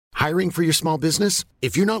Hiring for your small business?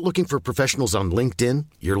 If you're not looking for professionals on LinkedIn,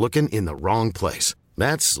 you're looking in the wrong place.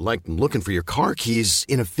 That's like looking for your car keys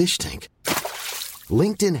in a fish tank.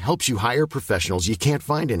 LinkedIn helps you hire professionals you can't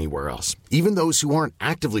find anywhere else, even those who aren't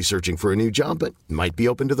actively searching for a new job but might be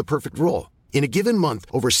open to the perfect role. In a given month,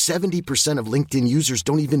 over 70% of LinkedIn users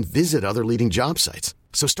don't even visit other leading job sites.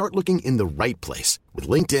 So start looking in the right place. With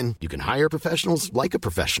LinkedIn, you can hire professionals like a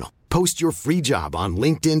professional. Post your free job on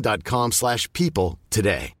linkedin.com/people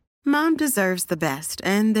today. Mom deserves the best,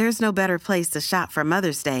 and there's no better place to shop for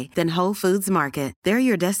Mother's Day than Whole Foods Market. They're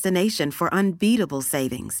your destination for unbeatable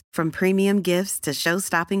savings, from premium gifts to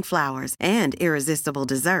show-stopping flowers and irresistible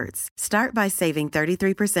desserts. Start by saving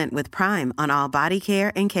 33% with Prime on all body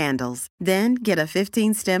care and candles. Then get a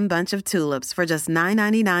 15-stem bunch of tulips for just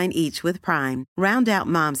 $9.99 each with Prime. Round out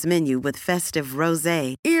Mom's menu with festive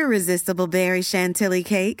rosé, irresistible berry chantilly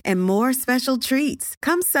cake, and more special treats.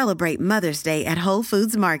 Come celebrate Mother's Day at Whole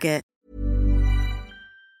Foods Market.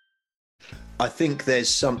 I think there's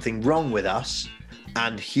something wrong with us,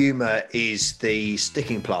 and humour is the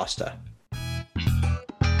sticking plaster.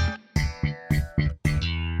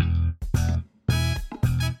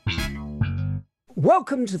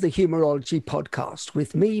 Welcome to the Humourology podcast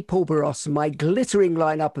with me, Paul Barros, and my glittering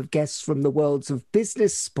lineup of guests from the worlds of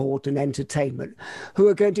business, sport and entertainment, who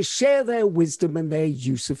are going to share their wisdom and their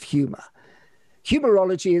use of humour.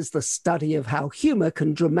 Humourology is the study of how humour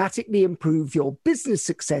can dramatically improve your business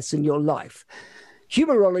success and your life.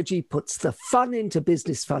 Humourology puts the fun into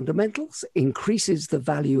business fundamentals, increases the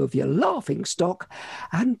value of your laughing stock,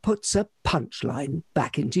 and puts a punchline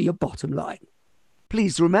back into your bottom line.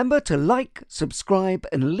 Please remember to like, subscribe,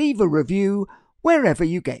 and leave a review wherever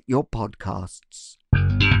you get your podcasts.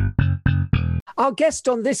 Our guest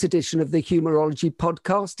on this edition of the Humourology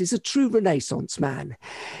podcast is a true Renaissance man.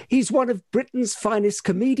 He's one of Britain's finest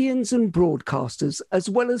comedians and broadcasters, as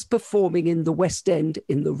well as performing in the West End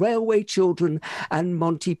in The Railway Children and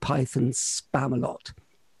Monty Python's Spamalot.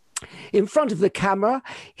 In front of the camera,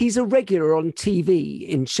 he's a regular on TV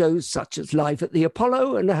in shows such as Live at the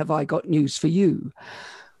Apollo and Have I Got News for You?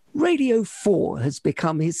 Radio 4 has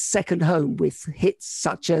become his second home with hits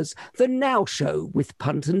such as The Now Show with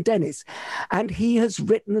Punt and Dennis, and he has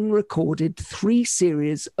written and recorded 3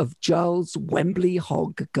 series of Giles Wembley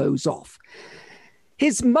Hogg Goes Off.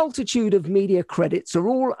 His multitude of media credits are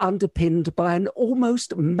all underpinned by an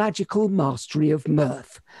almost magical mastery of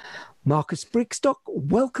mirth. Marcus Brigstocke,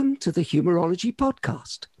 welcome to the Humourology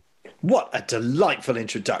podcast. What a delightful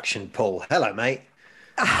introduction, Paul. Hello, mate.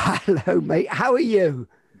 Hello, mate. How are you?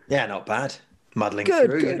 Yeah, not bad. Muddling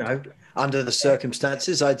through, you know. Under the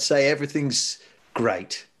circumstances, I'd say everything's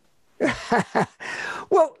great.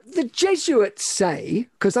 Well, the Jesuits say,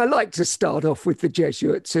 because I like to start off with the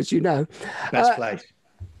Jesuits, as you know. Best place.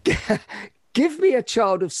 Give me a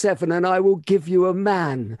child of 7 and I will give you a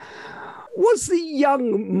man. Was the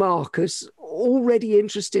young Marcus already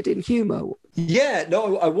interested in humour? Yeah,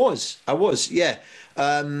 no, I was, yeah.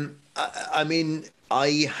 I mean,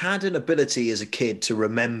 I had an ability as a kid to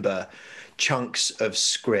remember chunks of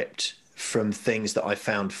script from things that I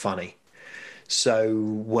found funny. So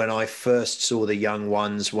when I first saw The Young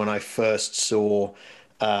Ones, when I first saw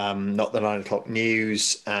Not the 9 O'Clock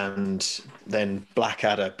News, and then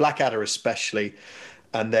Blackadder especially,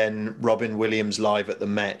 and then Robin Williams live at the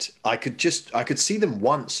Met, I could see them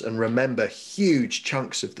once and remember huge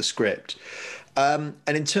chunks of the script. And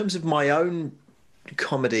in terms of my own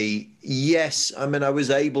comedy, yes, I mean, I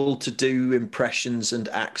was able to do impressions and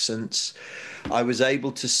accents. I was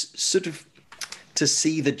able to sort of to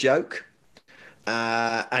see the joke,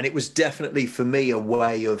 and it was definitely for me a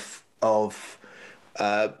way of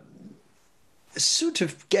sort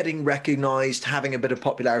of getting recognised, having a bit of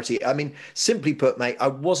popularity. I mean, simply put, mate, I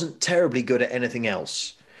wasn't terribly good at anything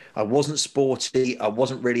else. I wasn't sporty. I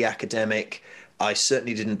wasn't really academic. I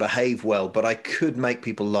certainly didn't behave well, but I could make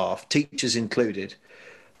people laugh, teachers included.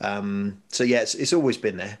 So yeah, it's always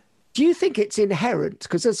been there. Do you think it's inherent?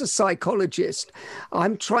 Because as a psychologist,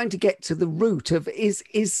 I'm trying to get to the root of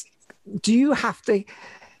do you have to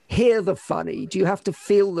hear the funny? Do you have to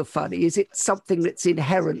feel the funny? Is it something that's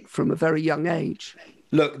inherent from a very young age?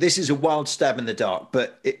 Look, this is a wild stab in the dark,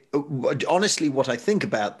 but honestly, what I think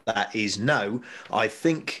about that is no. I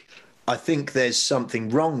think there's something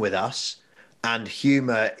wrong with us, and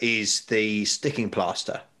humour is the sticking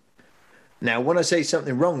plaster. Now, when I say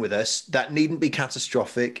something wrong with us, that needn't be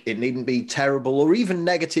catastrophic. It needn't be terrible or even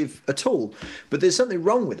negative at all. But there's something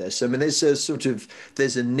wrong with us. I mean,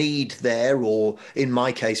 there's a need there. Or in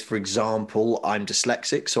my case, for example, I'm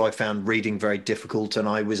dyslexic, so I found reading very difficult. And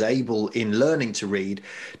I was able, in learning to read,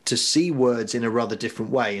 to see words in a rather different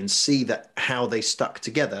way and see that how they stuck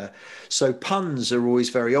together. So puns are always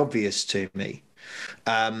very obvious to me.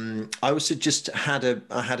 I also just had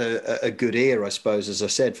a good ear, I suppose, as I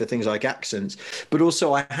said, for things like accents, but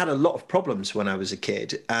also I had a lot of problems when I was a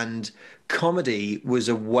kid, and comedy was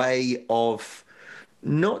a way of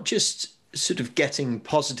not just sort of getting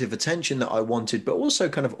positive attention that I wanted, but also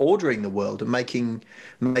kind of ordering the world and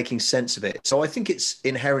making sense of it. So I think it's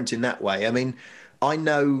inherent in that way. I mean, I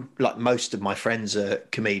know, like, most of my friends are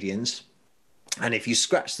comedians, and if you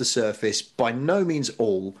scratch the surface, by no means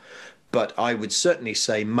all, but I would certainly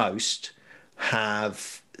say most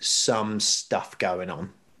have some stuff going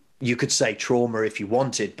on. You could say trauma if you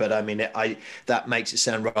wanted, but I mean, that makes it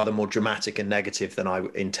sound rather more dramatic and negative than I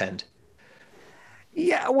intend.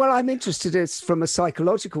 Yeah, well, I'm interested from a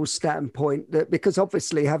psychological standpoint, that because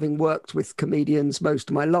obviously having worked with comedians most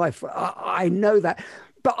of my life, I know that.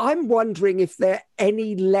 But I'm wondering if they're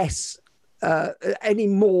any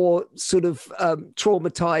more sort of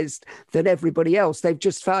traumatized than everybody else. They've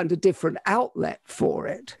just found a different outlet for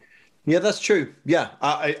it. Yeah, that's true. Yeah,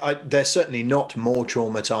 they're certainly not more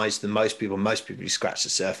traumatized than most people. Most people, you scratch the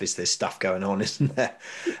surface, there's stuff going on, isn't there?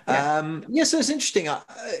 Yeah, so it's interesting.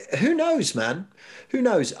 Who knows, man? Who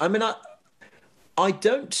knows? I mean, I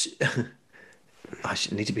don't. I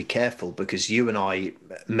should need to be careful because you and I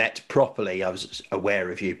met properly. I was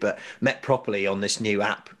aware of you, but met properly on this new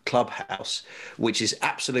app, Clubhouse, which is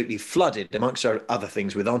absolutely flooded, amongst other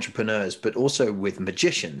things, with entrepreneurs, but also with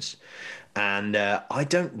magicians. And I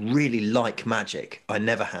don't really like magic. I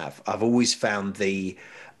never have. I've always found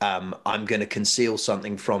I'm going to conceal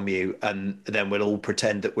something from you and then we'll all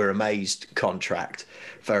pretend that we're amazed contract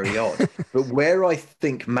very odd. But where I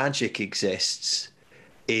think magic exists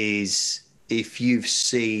is if you've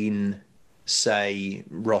seen, say,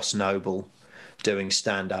 Ross Noble doing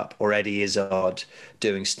stand-up, or Eddie Izzard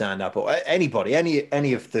doing stand-up, or anybody,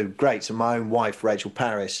 any of the greats, and my own wife, Rachel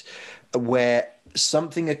Parris, where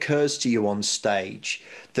something occurs to you on stage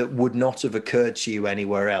that would not have occurred to you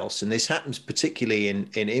anywhere else. And this happens particularly in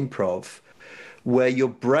improv, where your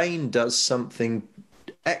brain does something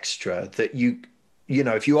extra that you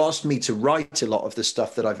know, if you asked me to write a lot of the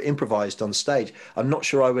stuff that I've improvised on stage, I'm not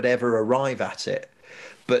sure I would ever arrive at it.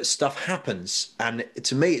 But stuff happens. And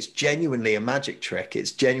to me, it's genuinely a magic trick.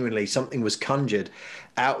 It's genuinely something was conjured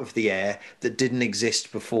out of the air that didn't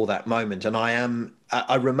exist before that moment. And I'm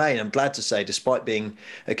glad to say, despite being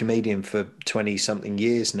a comedian for 20 something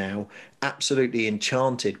years now, absolutely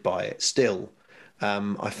enchanted by it still.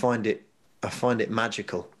 I find it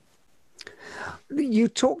magical. You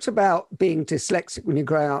talked about being dyslexic when you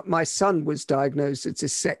grow up. My son was diagnosed as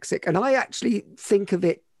dyslexic, and I actually think of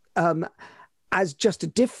it as just a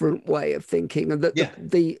different way of thinking, and that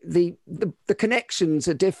the connections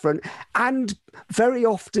are different and very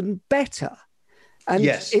often better. And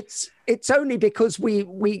yes, it's only because we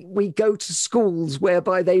go to schools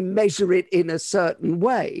whereby they measure it in a certain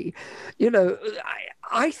way. You know,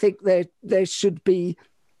 I think there should be.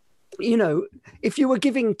 You know, if you were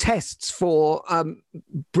giving tests for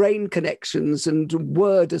brain connections and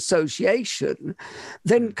word association,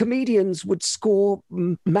 then comedians would score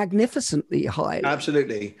magnificently high.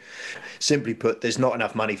 Absolutely. Simply put, there's not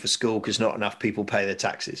enough money for school because not enough people pay their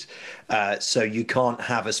taxes. So you can't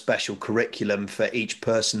have a special curriculum for each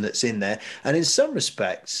person that's in there. And in some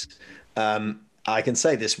respects, I can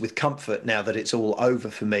say this with comfort now that it's all over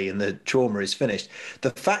for me and the trauma is finished. The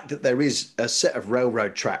fact that there is a set of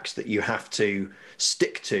railroad tracks that you have to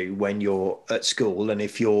stick to when you're at school, and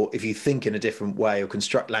if you think in a different way or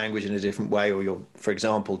construct language in a different way, or you're, for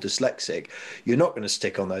example, dyslexic, you're not going to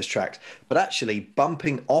stick on those tracks. But actually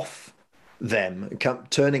bumping off them,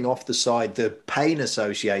 turning off the side, the pain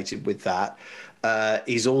associated with that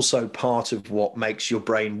is also part of what makes your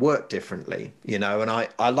brain work differently, you know, and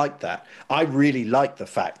I like that. I really like the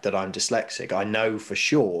fact that I'm dyslexic. I know for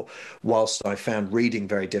sure, whilst I found reading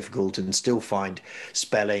very difficult and still find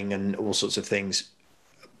spelling and all sorts of things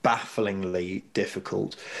bafflingly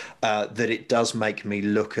difficult, that it does make me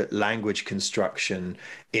look at language construction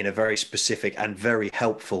in a very specific and very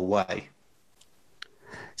helpful way.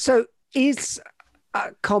 So is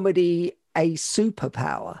comedy a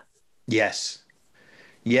superpower? Yes.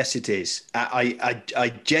 Yes, it is.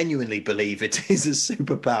 I genuinely believe it is a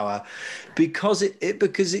superpower because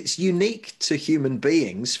it's unique to human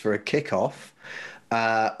beings for a kickoff.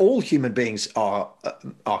 All human beings are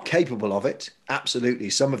capable of it. Absolutely.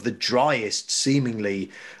 Some of the driest, seemingly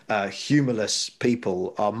humorless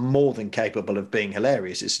people are more than capable of being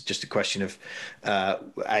hilarious. It's just a question of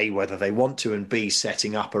A, whether they want to, and B,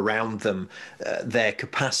 setting up around them their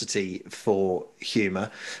capacity for humor.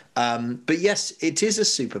 But yes, it is a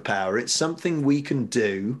superpower. It's something we can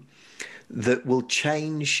do that will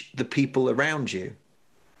change the people around you.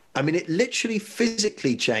 I mean, it literally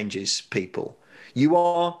physically changes people. You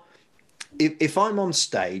are, if I'm on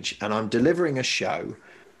stage and I'm delivering a show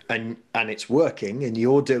and it's working and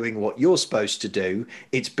you're doing what you're supposed to do,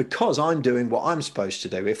 it's because I'm doing what I'm supposed to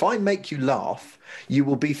do. If I make you laugh, you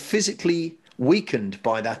will be physically weakened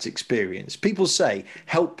by that experience. People say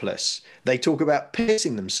helpless. They talk about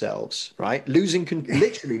pissing themselves, right?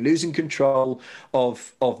 Literally losing control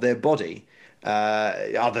of their body.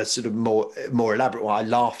 Other sort of more elaborate one, I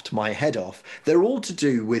laughed my head off. They're all to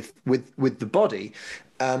do with the body.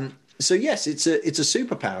 So yes, it's a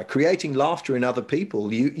superpower. Creating laughter in other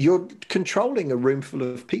people. You're controlling a room full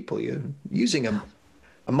of people. You're using a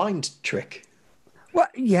mind trick. Well,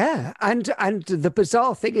 yeah, and the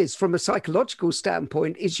bizarre thing is, from a psychological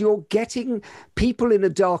standpoint, is you're getting people in a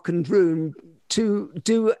darkened room to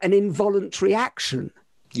do an involuntary action.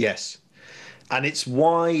 Yes. And it's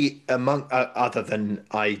why, among other than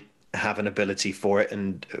I have an ability for it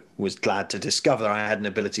and was glad to discover I had an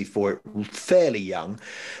ability for it fairly young,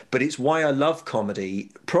 but it's why I love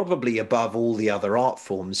comedy probably above all the other art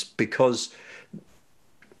forms, because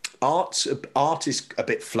art is a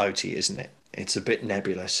bit floaty, isn't it? It's a bit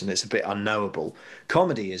nebulous and it's a bit unknowable.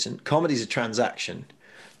 Comedy isn't. Comedy's a transaction.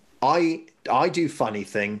 I do funny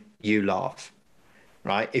thing, you laugh,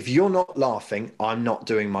 right? If you're not laughing, I'm not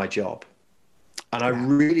doing my job. And I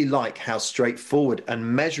really like how straightforward and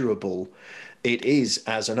measurable it is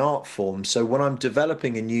as an art form. So when I'm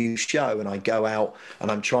developing a new show and I go out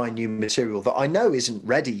and I'm trying new material that I know isn't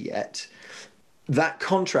ready yet, that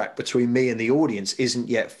contract between me and the audience isn't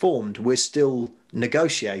yet formed. We're still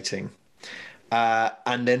negotiating.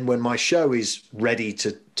 And then when my show is ready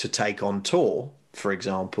to take on tour, for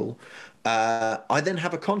example, I then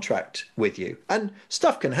have a contract with you. And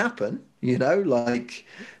stuff can happen, like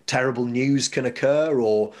terrible news can occur,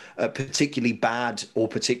 or particularly bad or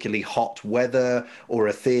particularly hot weather, or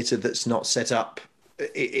a theatre that's not set up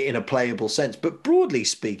in a playable sense. But broadly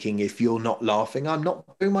speaking, if you're not laughing, I'm not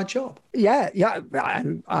doing my job. Yeah,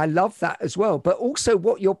 and I love that as well. But also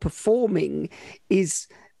what you're performing is,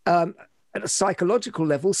 at a psychological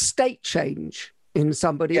level, state change in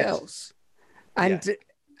somebody else. And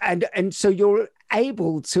and so you're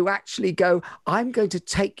able to actually go, I'm going to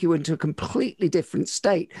take you into a completely different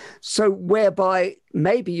state. So whereby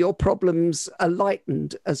maybe your problems are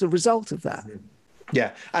lightened as a result of that.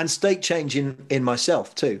 Yeah. And state change in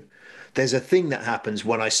myself too. There's a thing that happens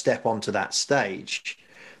when I step onto that stage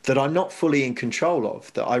that I'm not fully in control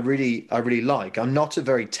of, that I really like. I'm not a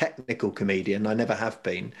very technical comedian. I never have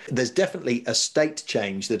been. There's definitely a state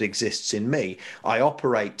change that exists in me. I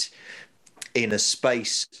operate in a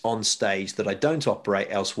space on stage that I don't operate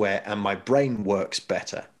elsewhere, and my brain works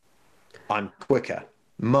better. I'm quicker,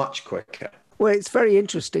 much quicker. Well, it's very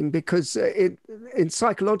interesting because in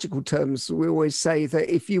psychological terms, we always say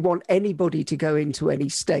that if you want anybody to go into any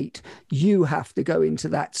state, you have to go into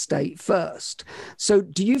that state first. So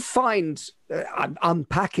do you find, I'm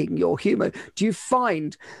unpacking your humor, do you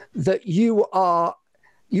find that you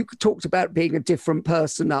talked about being a different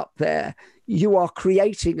person up there, you are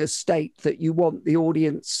creating a state that you want the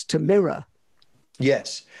audience to mirror?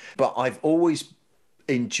 Yes, but I've always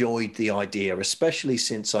enjoyed the idea, especially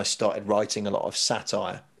since I started writing a lot of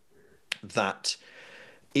satire, that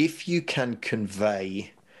if you can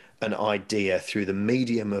convey an idea through the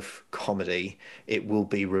medium of comedy, it will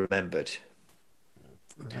be remembered.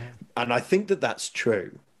 And I think that that's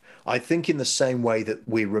true. I think in the same way that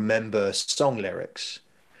we remember song lyrics,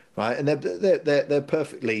 right? And they're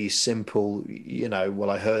perfectly simple. Well,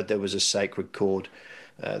 I heard there was a sacred chord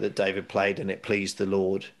that David played and it pleased the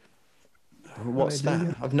Lord. What's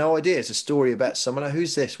that? I've no idea. It's a story about someone.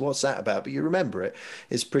 Who's this? What's that about? But you remember it.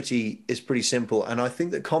 It's pretty simple. And I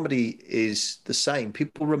think that comedy is the same.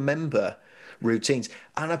 People remember routines,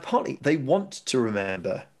 and apparently they want to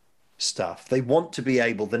remember stuff. They want to be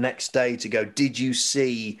able the next day to go, did you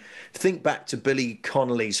see? Think back to Billy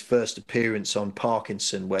Connolly's first appearance on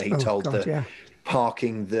Parkinson, where he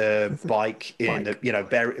parking the bike in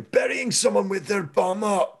burying someone with their bum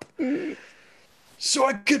up. So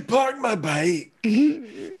I could park my bike.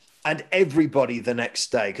 And everybody the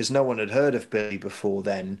next day, because no one had heard of Billy before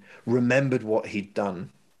then, remembered what he'd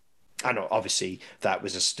done. And obviously that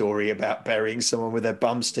was a story about burying someone with their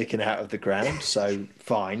bum sticking out of the ground. So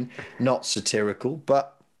fine, not satirical,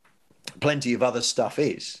 but plenty of other stuff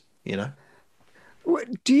is, you know.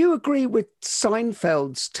 Do you agree with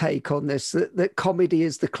Seinfeld's take on this, that comedy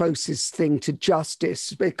is the closest thing to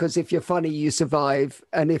justice? Because if you're funny, you survive,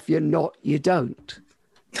 and if you're not, you don't.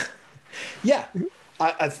 Yeah,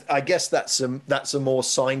 I guess that's a more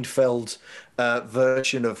Seinfeld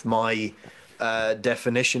version of my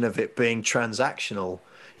definition of it being transactional.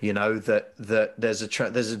 You know, that there's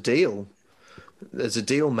a deal. There's a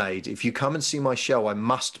deal made. If you come and see my show, I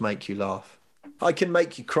must make you laugh. I can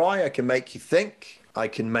make you cry. I can make you think. I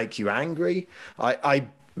can make you angry. I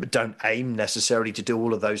don't aim necessarily to do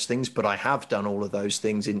all of those things, but I have done all of those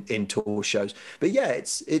things in tour shows. But yeah,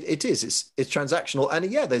 it's transactional,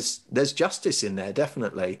 and yeah, there's justice in there,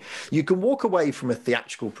 definitely. You can walk away from a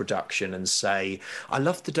theatrical production and say, I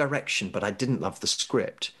loved the direction, but I didn't love the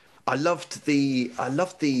script. I loved the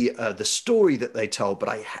story that they told, but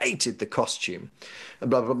I hated the costume, and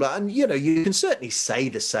blah blah blah. And you know, you can certainly say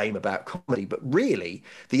the same about comedy, but really,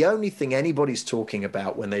 the only thing anybody's talking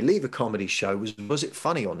about when they leave a comedy show was it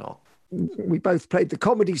funny or not? We both played the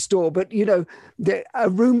Comedy Store, but you know, a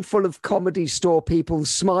room full of Comedy Store people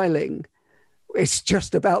smiling. It's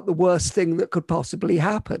just about the worst thing that could possibly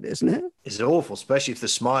happen, isn't it? It's awful, especially if the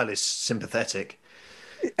smile is sympathetic.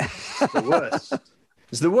 It's the worst.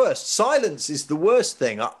 It's the worst. Silence is the worst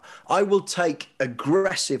thing. I will take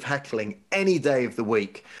aggressive heckling any day of the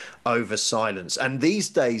week over silence. And these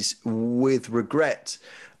days, with regret,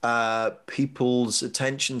 people's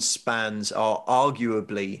attention spans are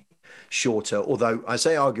arguably shorter. Although I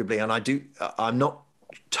say arguably, and I'm not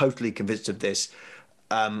totally convinced of this.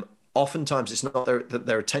 Oftentimes, it's not that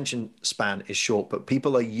their attention span is short, but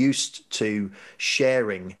people are used to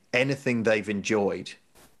sharing anything they've enjoyed.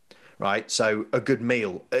 Right. So a good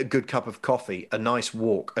meal, a good cup of coffee, a nice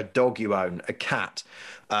walk, a dog you own, a cat,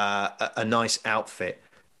 a nice outfit,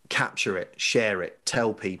 capture it, share it,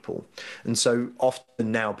 tell people. And so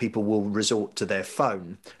often now people will resort to their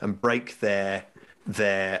phone and break their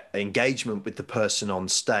engagement with the person on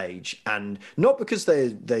stage, and not because they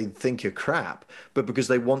think you're crap, but because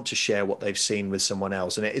they want to share what they've seen with someone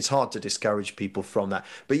else. And it's hard to discourage people from that.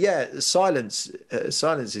 But yeah, silence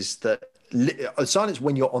is that. Silence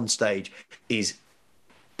when you're on stage is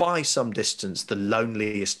by some distance the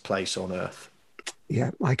loneliest place on earth.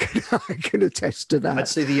 Yeah, I can attest to that. I'd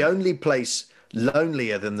say the only place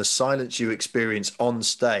lonelier than the silence you experience on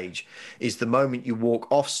stage is the moment you walk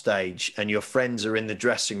off stage and your friends are in the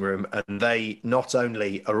dressing room and they not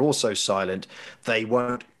only are also silent, they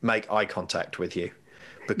won't make eye contact with you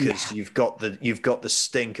because you've got the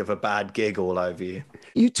stink of a bad gig all over you.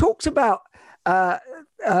 You talked about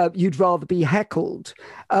you'd rather be heckled.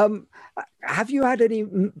 Have you had any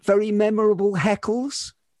very memorable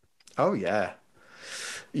heckles? Oh, yeah.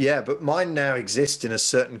 Yeah, but mine now exist in a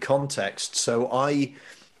certain context. So I've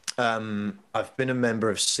been a member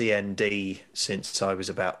of CND since I was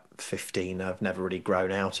about 15. I've never really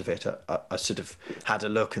grown out of it. I sort of had a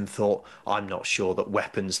look and thought, I'm not sure that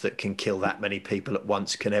weapons that can kill that many people at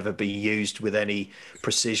once can ever be used with any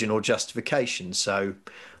precision or justification. So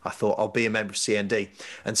I thought I'll be a member of CND.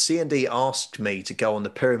 And CND asked me to go on the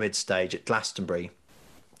pyramid stage at Glastonbury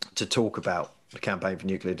to talk about the campaign for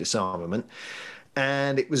nuclear disarmament.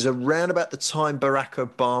 And it was around about the time Barack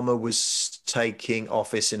Obama was taking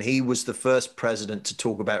office, and he was the first president to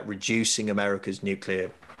talk about reducing America's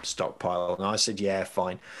nuclear stockpile. And I said, yeah,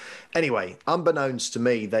 fine. Anyway, unbeknownst to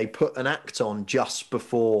me, they put an act on just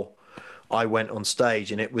before I went on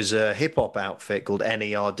stage, and it was a hip-hop outfit called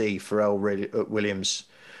NERD, Pharrell Williams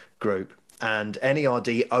Group. And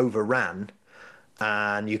NERD overran,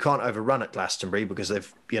 and you can't overrun at Glastonbury because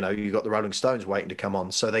you've got the Rolling Stones waiting to come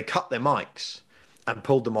on. So they cut their mics and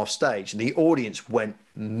pulled them off stage, and the audience went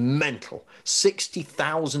mental.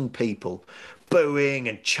 60,000 people booing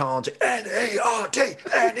and chanting NERD,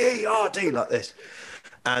 NERD like this.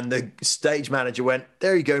 And the stage manager went,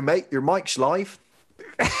 there you go, mate, your mic's live.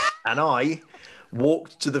 And I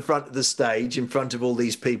walked to the front of the stage in front of all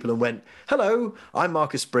these people and went, hello, I'm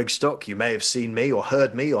Marcus Brigstocke. You may have seen me or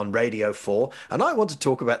heard me on Radio 4, and I want to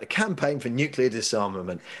talk about the campaign for nuclear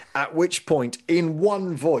disarmament. At which point, in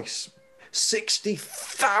one voice,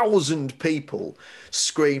 60,000 people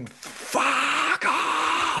screamed, fuck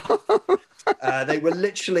off! They were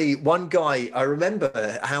literally, one guy, I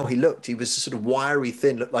remember how he looked. He was sort of wiry,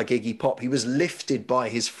 thin, looked like Iggy Pop. He was lifted by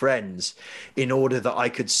his friends in order that I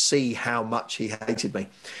could see how much he hated me.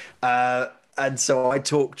 And so I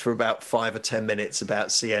talked for about 5 or 10 minutes about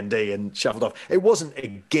CND and shuffled off. It wasn't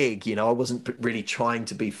a gig, you know, I wasn't really trying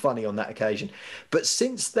to be funny on that occasion. But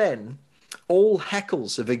since then, all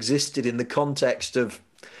heckles have existed in the context of,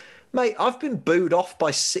 mate, I've been booed off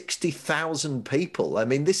by 60,000 people. I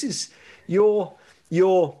mean, this is your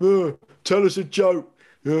tell us a joke,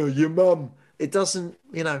 your mum. It doesn't,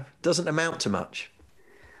 doesn't amount to much.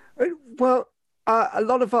 Well, a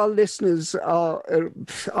lot of our listeners are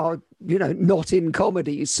not in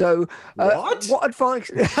comedy. So what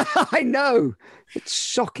advice? I know, it's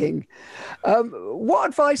shocking. What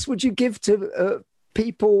advice would you give to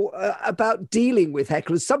people about dealing with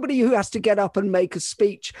hecklers? Somebody who has to get up and make a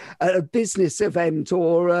speech at a business event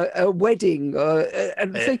or a wedding.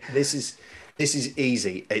 This is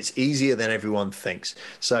easy. It's easier than everyone thinks.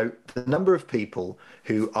 So the number of people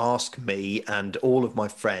who ask me and all of my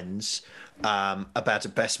friends about a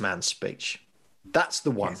best man speech, that's the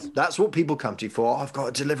one. Yes. That's what people come to you for. I've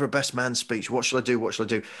got to deliver a best man speech. What shall I do? What shall I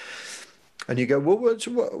do? And you go, well,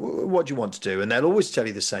 what do you want to do? And they'll always tell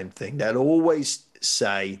you the same thing. They'll always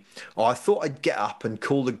say, I thought I'd get up and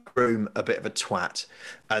call the groom a bit of a twat.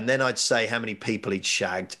 And then I'd say how many people he'd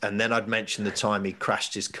shagged. And then I'd mention the time he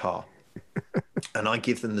crashed his car. And I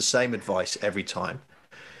give them the same advice every time.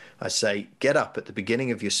 I say, get up at the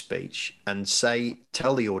beginning of your speech and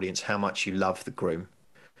tell the audience how much you love the groom.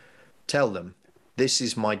 Tell them, this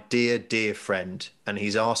is my dear, dear friend, and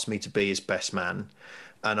he's asked me to be his best man.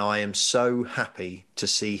 And I am so happy to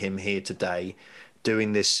see him here today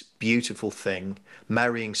doing this beautiful thing,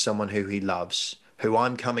 marrying someone who he loves, who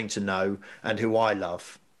I'm coming to know and who I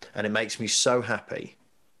love. And it makes me so happy,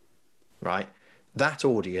 right? That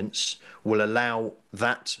audience will allow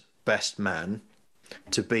that best man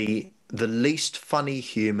to be the least funny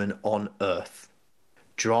human on earth.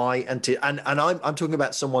 Dry and I'm talking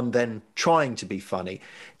about someone then trying to be funny.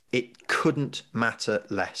 It couldn't matter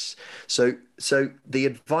less. So the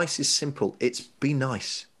advice is simple. It's be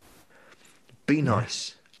nice. Be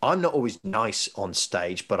nice. I'm not always nice on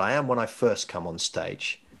stage, but I am when I first come on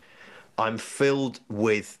stage. I'm filled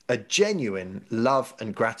with a genuine love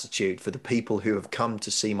and gratitude for the people who have come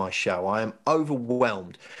to see my show. I am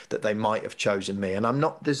overwhelmed that they might have chosen me. And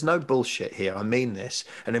there's no bullshit here. I mean this.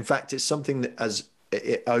 And in fact, it's something that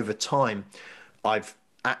over time, I've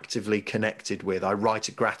actively connected with. I write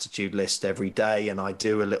a gratitude list every day and I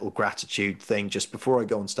do a little gratitude thing just before I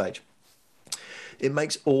go on stage. It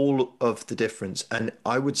makes all of the difference. And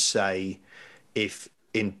I would say if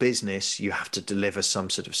in business you have to deliver some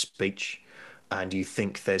sort of speech and you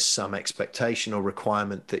think there's some expectation or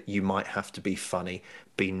requirement that you might have to be funny,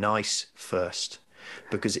 be nice first.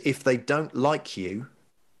 Because if they don't like you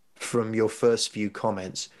from your first few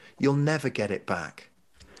comments, you'll never get it back.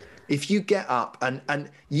 If you get up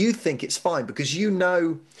and you think it's fine because you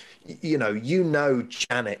know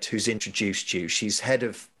Janet, who's introduced you, she's head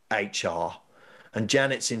of HR, and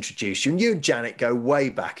Janet's introduced you, and you and Janet go way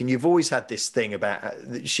back, and you've always had this thing about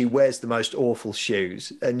that she wears the most awful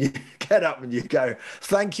shoes, and you get up and you go,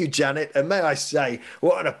 thank you, Janet, and may I say,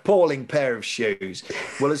 what an appalling pair of shoes.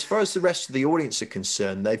 Well, as far as the rest of the audience are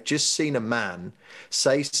concerned, they've just seen a man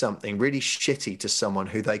say something really shitty to someone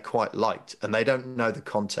who they quite liked, and they don't know the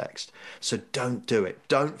context. So don't do it.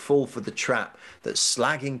 Don't fall for the trap that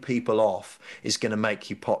slagging people off is going to make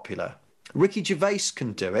you popular. Ricky Gervais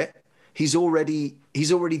can do it. He's already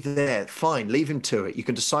there. Fine, leave him to it. You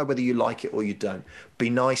can decide whether you like it or you don't. Be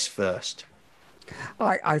nice first.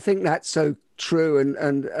 I think that's so true.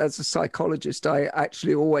 And as a psychologist, I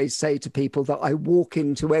actually always say to people that I walk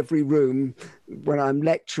into every room when I'm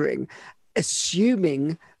lecturing,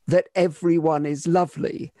 assuming that everyone is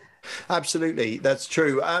lovely. Absolutely, that's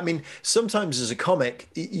true. I mean, sometimes as a comic,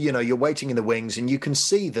 you're waiting in the wings and you can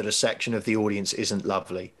see that a section of the audience isn't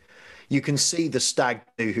lovely. You can see the stag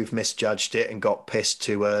do who've misjudged it and got pissed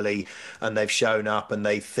too early, and they've shown up and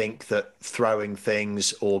they think that throwing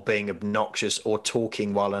things or being obnoxious or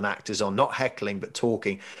talking while an actor's on, not heckling but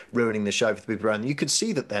talking, ruining the show for the people around them. You can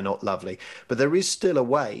see that they're not lovely, but there is still a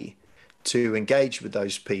way to engage with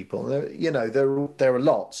those people. There are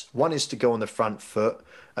lots. One is to go on the front foot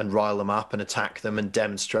and rile them up and attack them and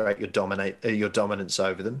demonstrate your dominance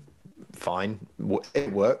over them. Fine,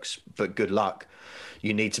 it works, but good luck.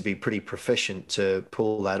 You need to be pretty proficient to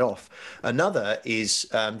pull that off. Another is,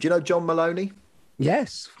 do you know John Maloney?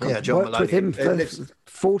 Yes. Yeah, John Maloney. With him for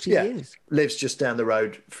 40 years. Lives just down the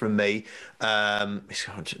road from me. He's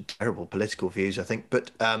got terrible political views, I think, but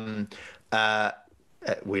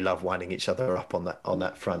we love winding each other up on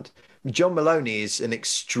that front. John Maloney is an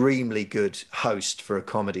extremely good host for a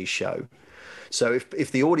comedy show. So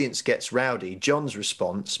if the audience gets rowdy, John's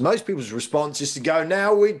response, most people's response is to go,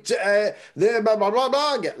 now we blah, blah, blah,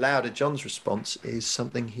 blah, get louder. John's response is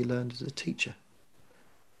something he learned as a teacher.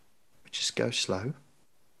 Just go slow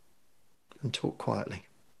and talk quietly.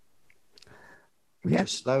 Yeah.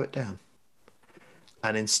 Just slow it down.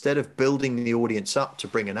 And instead of building the audience up to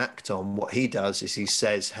bring an act on, what he does is he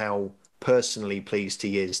says how personally pleased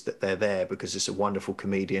he is that they're there because it's a wonderful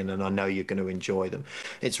comedian and I know you're going to enjoy them.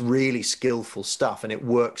 It's really skillful stuff and it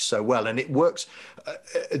works so well. And it works.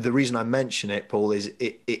 The reason I mention it, Paul, is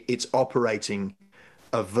it's operating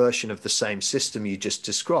a version of the same system you just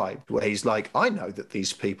described, where he's like, I know that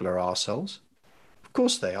these people are arseholes. Of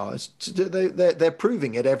course they are. They're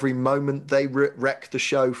proving it every moment they wreck the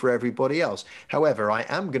show for everybody else. However, I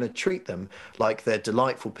am going to treat them like they're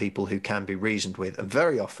delightful people who can be reasoned with. And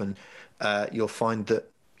very often you'll find that,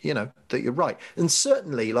 that you're right. And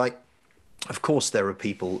certainly, of course, there are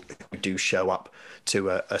people who do show up to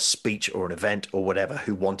a speech or an event or whatever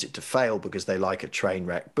who want it to fail because they like a train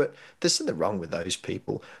wreck. But there's something wrong with those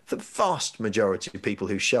people. The vast majority of people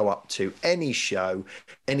who show up to any show,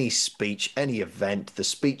 any speech, any event, the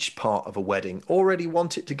speech part of a wedding, already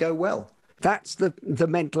want it to go well. That's the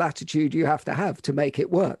mental attitude you have to make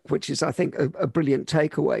it work, which is, I think, a brilliant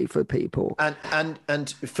takeaway for people.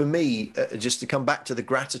 And for me, just to come back to the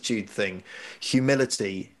gratitude thing,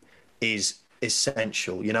 humility is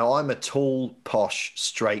essential. I'm a tall, posh,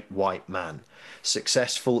 straight white man,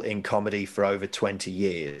 successful in comedy for over 20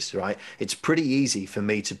 years, right? It's pretty easy for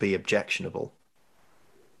me to be objectionable,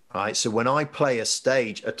 right? So when I play a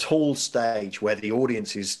tall stage where the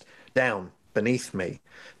audience is down beneath me,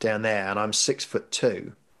 down there, and I'm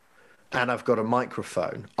 6'2", and I've got a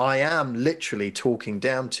microphone, I am literally talking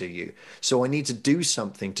down to you. So I need to do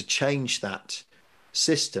something to change that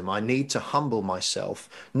system. I need to humble myself.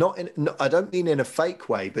 I don't mean in a fake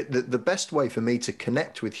way, but the best way for me to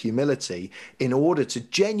connect with humility in order to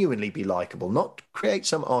genuinely be likable, not create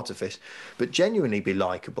some artifice, but genuinely be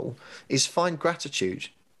likable, is find gratitude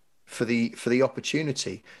for the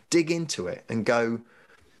opportunity, dig into it and go,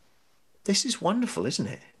 this is wonderful, isn't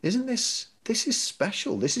it? Isn't this is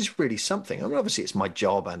special. This is really something. I mean, obviously it's my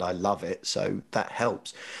job and I love it, so that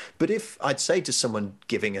helps. But if I'd say to someone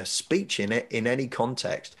giving a speech in any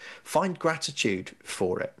context, find gratitude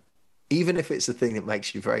for it. Even if it's the thing that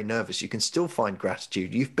makes you very nervous, you can still find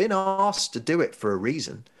gratitude. You've been asked to do it for a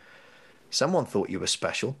reason. Someone thought you were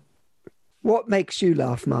special. What makes you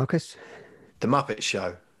laugh, Marcus? The Muppet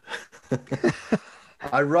Show.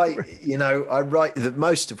 I write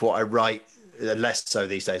most of what I write, less so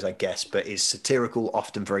these days, I guess, but is satirical,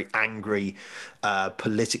 often very angry,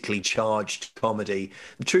 politically charged comedy.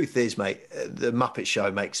 The truth is, mate, the Muppet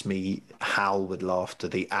Show makes me howl with laughter,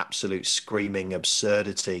 the absolute screaming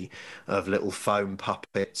absurdity of little foam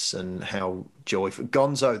puppets and how joyful.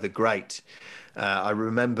 Gonzo the Great. I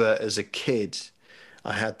remember as a kid,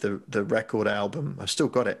 I had the record album. I've still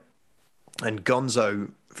got it. And Gonzo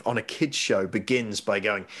on a kid's show begins by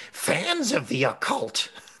going, fans of the occult.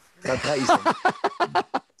 Amazing.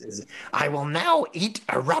 I will now eat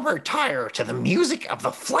a rubber tire to the music of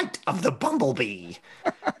the flight of the bumblebee.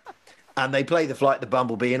 And they play the flight of the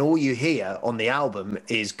bumblebee, and all you hear on the album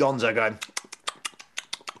is Gonzo going.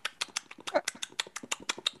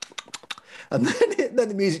 And then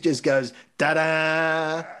the music just goes,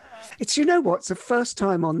 da-da. It's, it's the first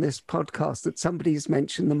time on this podcast that somebody's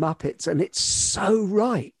mentioned the Muppets, and it's so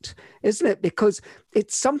right, isn't it? Because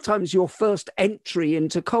it's sometimes your first entry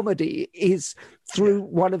into comedy is through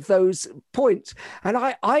one of those points. And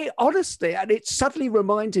I honestly, and it suddenly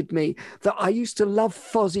reminded me that I used to love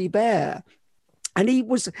Fozzie Bear, and he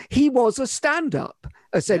was a stand-up,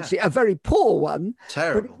 essentially, a very poor one.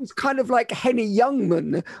 Terrible. But it was kind of like Henny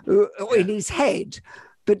Youngman in his head.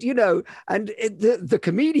 But, and the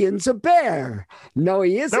comedian's a bear. No,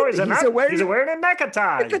 he isn't. No, he's wearing a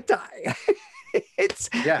necktie. It's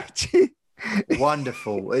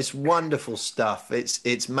wonderful. It's wonderful stuff.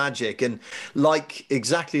 It's magic. And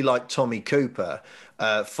exactly like Tommy Cooper,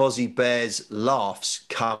 Fozzie Bear's laughs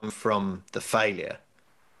come from the failure.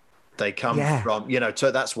 They come from,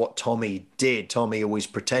 so that's what Tommy did. Tommy always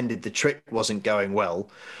pretended the trick wasn't going well,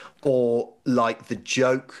 or like the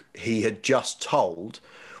joke he had just told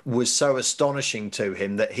was so astonishing to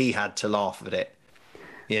him that he had to laugh at it.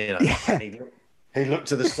 And he looked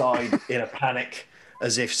to the side in a panic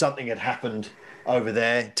as if something had happened over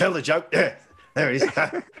there. Tell the joke. There it is.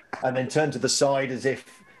 And then turned to the side as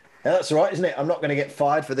if, that's all right, isn't it? I'm not going to get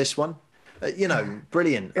fired for this one.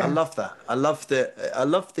 Brilliant. I love that. I love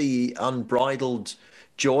the unbridled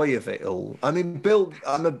joy of it all. I mean, Bill,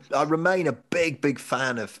 I remain a big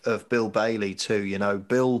fan of Bill Bailey too. You know,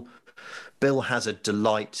 Bill has a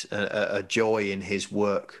delight, a joy in his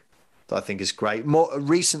work that I think is great. More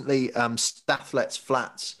recently, Staff Lets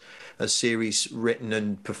Flats, a series written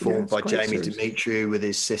and performed by Jamie Demetriou with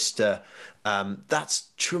his sister. That's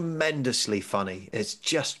tremendously funny. It's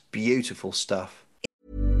just beautiful stuff.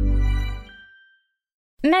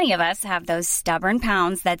 Many of us have those stubborn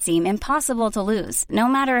pounds that seem impossible to lose, no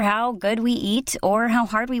matter how good we eat or how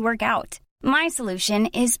hard we work out. My solution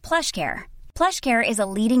is PlushCare. PlushCare is a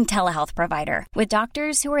leading telehealth provider with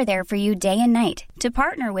doctors who are there for you day and night to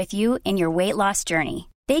partner with you in your weight loss journey.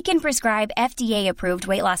 They can prescribe FDA-approved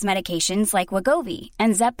weight loss medications like Wegovy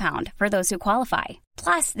and Zepbound for those who qualify.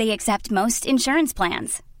 Plus, they accept most insurance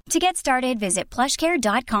plans. To get started, visit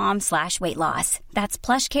plushcare.com/weight loss. That's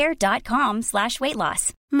plushcare.com/weight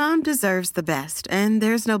loss. Mom deserves the best, and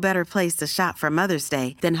there's no better place to shop for Mother's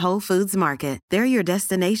Day than Whole Foods Market. They're your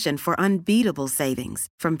destination for unbeatable savings,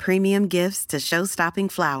 from premium gifts to show-stopping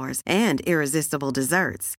flowers and irresistible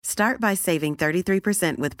desserts. Start by saving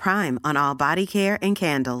 33% with Prime on all body care and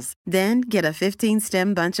candles. Then get a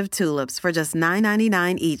 15-stem bunch of tulips for just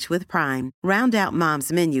 $9.99 each with Prime. Round out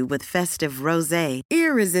Mom's menu with festive rosé,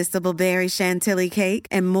 irresistible berry chantilly cake,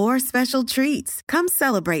 and more special treats. Come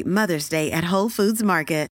celebrate Mother's Day at Whole Foods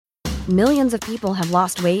Market. Millions of people have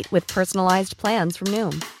lost weight with personalized plans from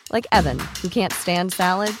Noom. Like Evan, who can't stand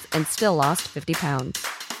salads and still lost 50 pounds.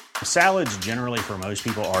 Salads generally for most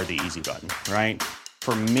people are the easy button, right?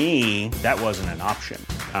 For me, that wasn't an option.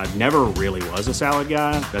 I never really was a salad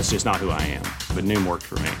guy. That's just not who I am. But Noom worked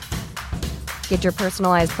for me. Get your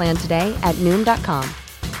personalized plan today at Noom.com.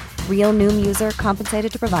 Real Noom user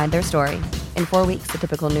compensated to provide their story. In 4 weeks, the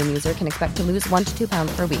typical Noom user can expect to lose 1 to 2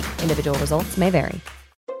 pounds per week. Individual results may vary.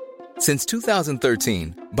 Since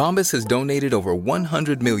 2013, Bombas has donated over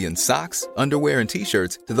 100 million socks, underwear, and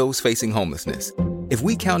T-shirts to those facing homelessness. If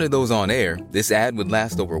we counted those on air, this ad would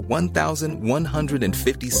last over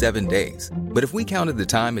 1,157 days. But if we counted the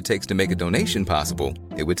time it takes to make a donation possible,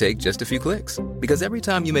 it would take just a few clicks. Because every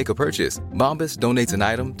time you make a purchase, Bombas donates an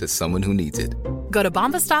item to someone who needs it. Go to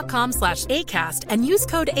bombas.com/ACAST and use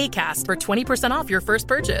code ACAST for 20% off your first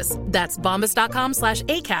purchase. That's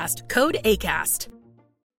bombas.com/ACAST, code ACAST.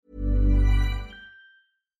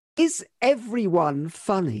 Is everyone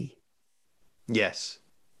funny? Yes,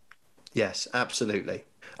 absolutely.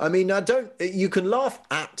 I mean, you can laugh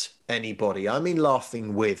at anybody. I mean,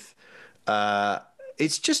 laughing with.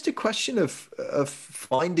 It's just a question of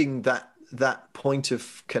finding that point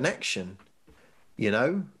of connection, you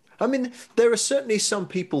know? I mean, there are certainly some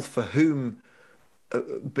people for whom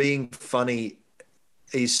being funny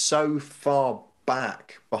is so far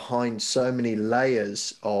back behind so many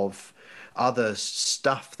layers of other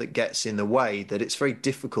stuff that gets in the way that it's very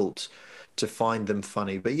difficult to find them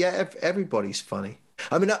funny. But yeah, everybody's funny.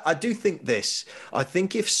 I mean, I do think this. I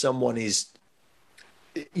think if someone is,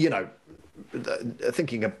 you know,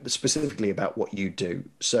 thinking specifically about what you do.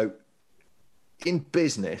 So in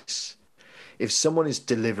business, if someone is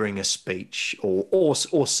delivering a speech or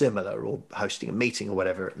similar, or hosting a meeting or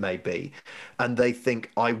whatever it may be, and they think,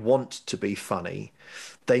 I want to be funny,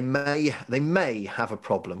 they may have a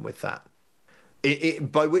problem with that.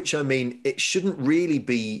 By which I mean, it shouldn't really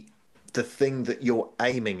be the thing that you're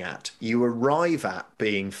aiming at. You arrive at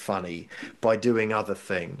being funny by doing other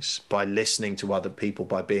things, by listening to other people,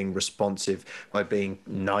 by being responsive, by being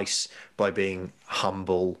nice, by being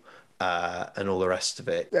humble, and all the rest of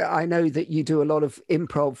it. I know that you do a lot of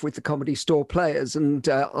improv with the Comedy Store players, and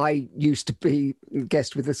I used to be a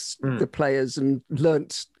guest with the players and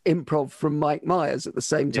learnt improv from Mike Myers at the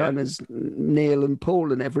same time as Neil and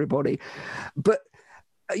Paul and everybody. But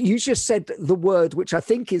you just said the word which I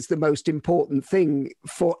think is the most important thing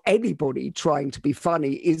for anybody trying to be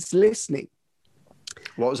funny is listening.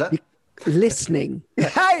 What was that? Listening.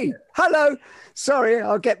 Hey, hello. Sorry,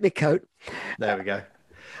 I'll get my coat. There we go.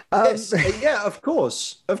 Yes, yeah, of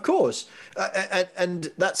course.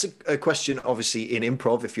 And that's a question, obviously, in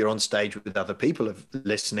improv, if you're on stage with other people, of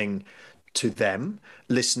listening to them,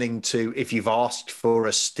 listening to, if you've asked for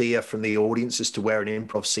a steer from the audience as to where an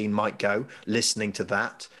improv scene might go, listening to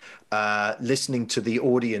that, listening to the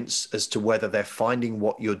audience as to whether they're finding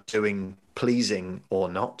what you're doing pleasing or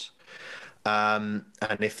not. And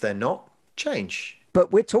if they're not, change.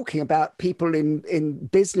 But we're talking about people in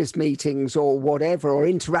business meetings or whatever, or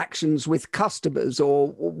interactions with customers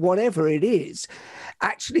or whatever it is.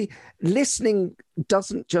 actually listening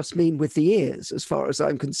doesn't just mean with the ears, as far as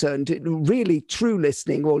I'm concerned. Really true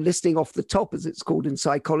listening, or listening off the top, as it's called in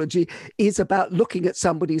psychology, is about looking at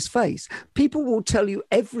somebody's face. People will tell you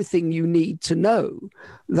everything you need to know.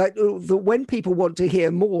 Like when people want to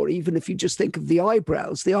hear more, even if you just think of the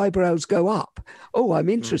eyebrows go up. Oh, I'm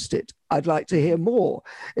interested. I'd like to hear more.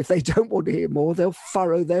 If they don't want to hear more, they'll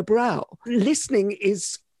furrow their brow. Listening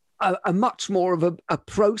is a much more of a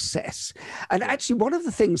process. And actually, one of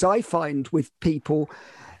the things I find with people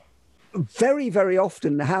very, very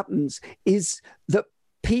often happens is that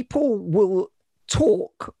people will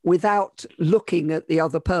talk without looking at the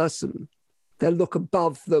other person. They'll look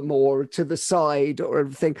above them or to the side or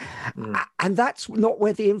everything. And that's not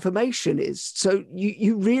where the information is. So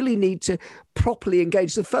you really need to properly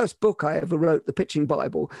engage. The first book I ever wrote, The Pitching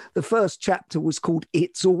Bible, the first chapter was called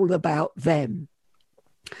It's All About Them.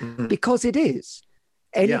 Because it is.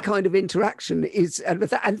 Any kind of interaction is, and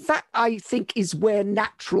that I think is where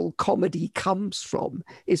natural comedy comes from,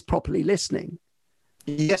 is properly listening.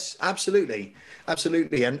 Yes, absolutely.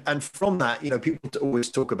 And from that, people always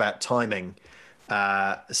talk about timing.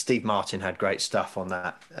 Steve Martin had great stuff on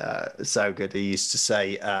that. So good. He used to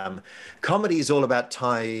say, comedy is all about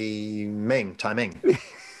timing.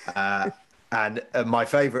 And my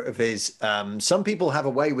favorite of his, some people have a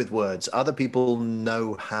way with words, other people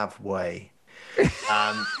no have way.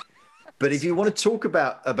 But if you want to talk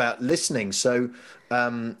about listening, so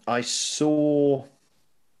I saw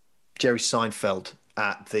Jerry Seinfeld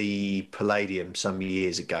at the Palladium some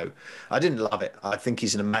years ago. I didn't love it. I think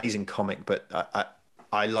he's an amazing comic, but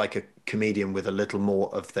I like a comedian with a little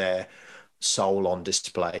more of their soul on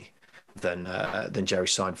display than Jerry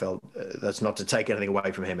Seinfeld. That's not to take anything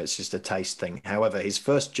away from him. It's just a taste thing. However, his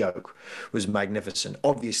first joke was magnificent.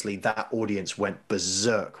 Obviously, that audience went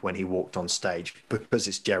berserk when he walked on stage because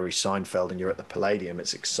it's Jerry Seinfeld and you're at the Palladium.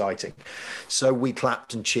 It's exciting. So we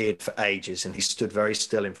clapped and cheered for ages, and he stood very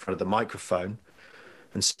still in front of the microphone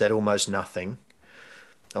and said almost nothing.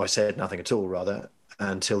 Oh, I said nothing at all, rather,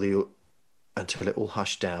 until it all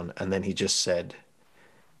hushed down. And then he just said,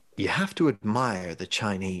 "You have to admire the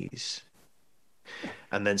Chinese,"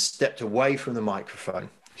 and then stepped away from the microphone.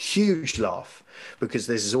 Huge laugh, because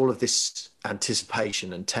there's all of this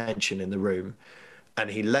anticipation and tension in the room. And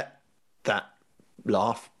he let that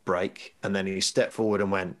laugh break, and then he stepped forward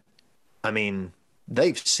and went, "I mean,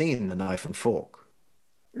 they've seen the knife and fork."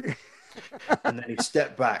 And then he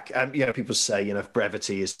stepped back. And, people say,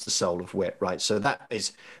 brevity is the soul of wit, right? So that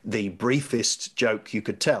is the briefest joke you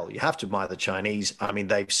could tell. You have to admire the Chinese. I mean,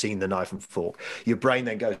 they've seen the knife and fork. Your brain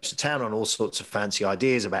then goes to town on all sorts of fancy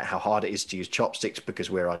ideas about how hard it is to use chopsticks because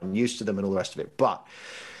we're unused to them and all the rest of it. But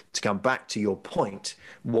to come back to your point,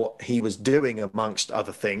 what he was doing, amongst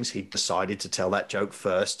other things, he decided to tell that joke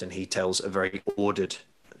first, and he tells a very ordered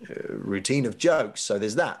routine of jokes. So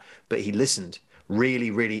there's that. But he listened.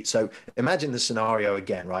 Really, really. So imagine the scenario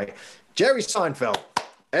again, right? Jerry Seinfeld,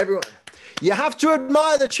 everyone, you have to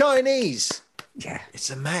admire the Chinese. Yeah. It's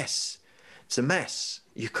a mess.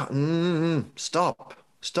 You can't, stop.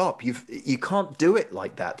 You can't do it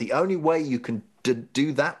like that. The only way you can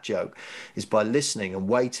do that joke is by listening and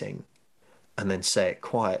waiting, and then say it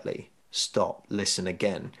quietly. Stop, listen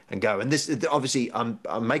again, and go. And this, obviously, I'm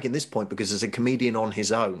making this point because as a comedian on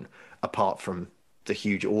his own, apart from the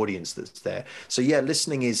huge audience that's there. So yeah,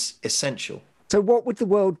 listening is essential. So what would the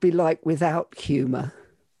world be like without humour?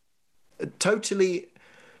 Totally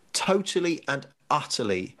and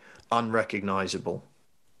utterly unrecognizable.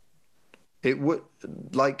 It would,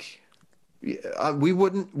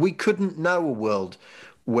 we couldn't know a world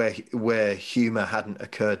where humor hadn't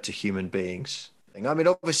occurred to human beings. I mean,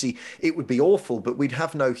 obviously it would be awful, but we'd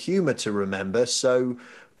have no humor to remember, so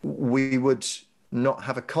we would not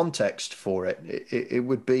have a context for it. It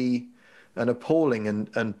would be an appalling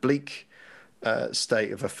and bleak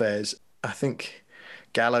state of affairs. I think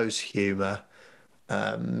gallows humor,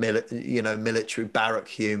 military barrack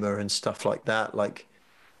humor and stuff like that. Like,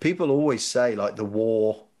 people always say, like, the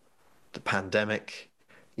war, the pandemic,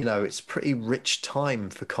 it's a pretty rich time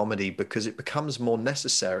for comedy because it becomes more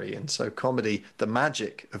necessary. And so comedy, the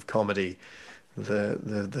magic of comedy,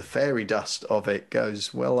 the fairy dust of it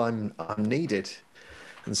goes, well, I'm needed.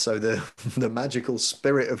 And so the magical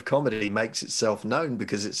spirit of comedy makes itself known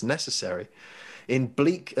because it's necessary. In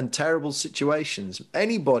bleak and terrible situations,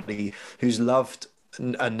 anybody who's loved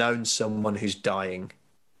and known someone who's dying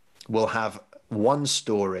will have one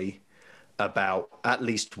story at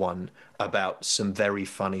least one, about some very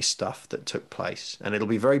funny stuff that took place. And it'll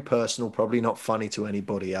be very personal, probably not funny to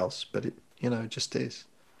anybody else, but it just is.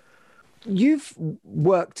 you've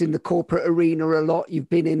worked in the corporate arena a lot. You've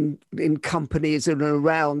been in companies and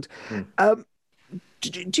around.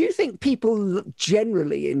 Do you think people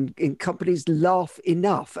generally in companies laugh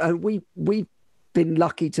enough? And we've been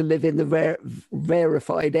lucky to live in the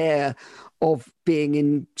rarefied air of being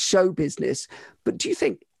in show business. But do you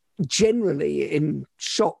think generally in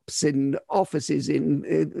shops, in offices,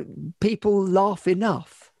 in people laugh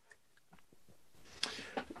enough?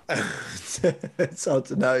 It's hard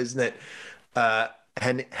to know, isn't it?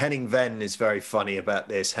 Henning Venn is very funny about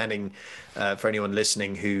this. Henning, for anyone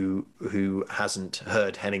listening who hasn't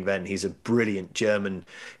heard Henning Venn, he's a brilliant German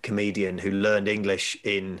comedian who learned English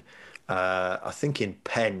in, I think, in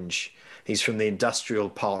Penge. He's from the industrial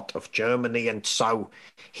part of Germany, and so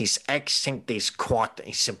his accent is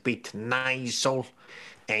a bit nasal,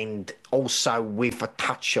 and also with a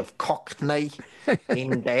touch of Cockney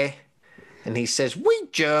in there. And he says, we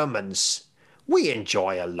Germans, we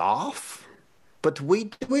enjoy a laugh, but we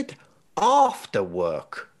do it after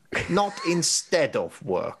work, not instead of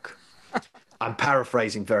work. I'm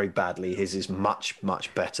paraphrasing very badly. His is much,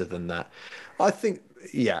 much better than that. I think,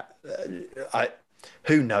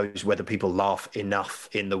 who knows whether people laugh enough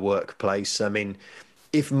in the workplace? I mean,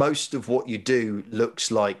 if most of what you do looks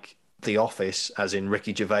like The Office, as in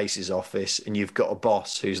Ricky Gervais's office, and you've got a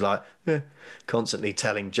boss who's like constantly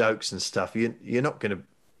telling jokes and stuff, you're not going to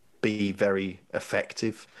be very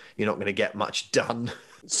effective. You're not going to get much done.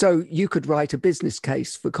 So you could write a business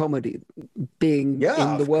case for comedy being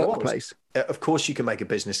in the workplace. Of course you can make a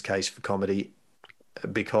business case for comedy,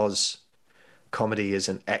 because comedy is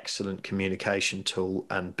an excellent communication tool,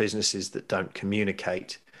 and businesses that don't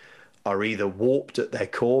communicate are either warped at their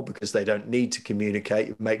core because they don't need to communicate,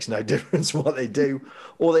 it makes no difference what they do,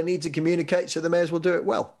 or they need to communicate, so they may as well do it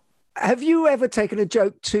well. Have you ever taken a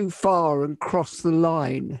joke too far and crossed the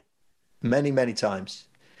line? Many, many times.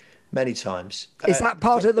 Many times. Is that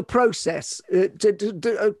part of the process?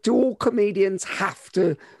 Do all comedians have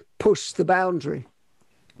to push the boundary?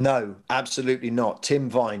 No, absolutely not. Tim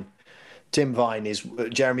Vine is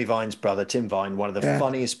Jeremy Vine's brother. Tim Vine, one of the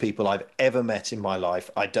funniest people I've ever met in my life.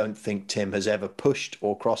 I don't think Tim has ever pushed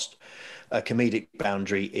or crossed a comedic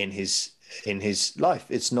boundary in his life.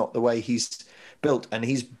 It's not the way he's built, and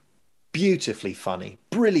he's beautifully funny,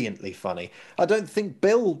 brilliantly funny. I don't think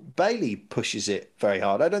Bill Bailey pushes it very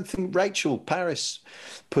hard. I don't think Rachel Paris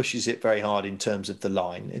pushes it very hard in terms of the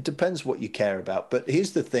line. It depends what you care about. But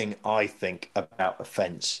here's the thing I think about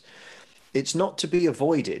offence. It's not to be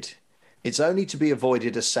avoided. It's only to be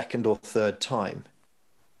avoided a second or third time.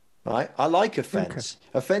 Right? I like offence.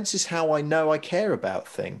 Okay. Offence is how I know I care about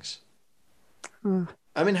things.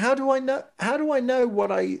 I mean, how do I know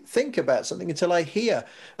what I think about something until I hear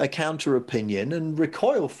a counter opinion and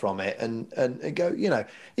recoil from it and go,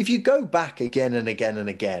 if you go back again and again and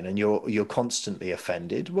again and you're constantly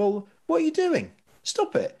offended, well, what are you doing?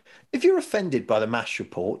 Stop it. If you're offended by the MASH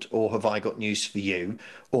report or Have I Got News for You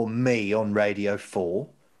or me on Radio 4,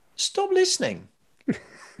 stop listening.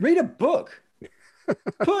 Read a book.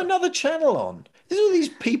 Put another channel on. There's all these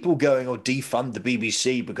people going, defund the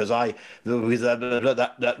BBC because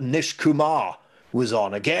that Nish Kumar was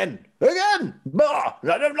on again. Bah,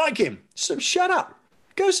 I don't like him. So shut up.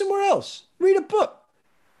 Go somewhere else. Read a book.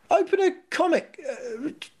 Open a comic.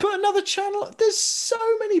 Put another channel. There's so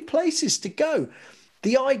many places to go.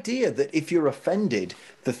 The idea that if you're offended,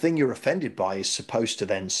 the thing you're offended by is supposed to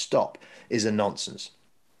then stop is a nonsense.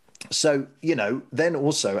 So, then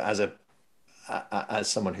also as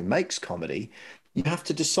someone who makes comedy, you have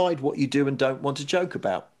to decide what you do and don't want to joke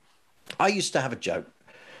about. I used to have a joke,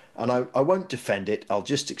 and I won't defend it. I'll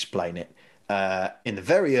just explain it. In the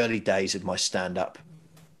very early days of my stand-up,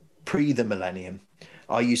 pre the millennium,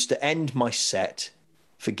 I used to end my set,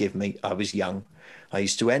 forgive me, I was young. I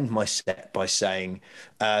used to end my set by saying,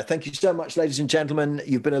 thank you so much, ladies and gentlemen.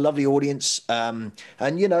 You've been a lovely audience. And,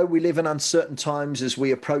 we live in uncertain times as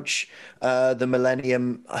we approach the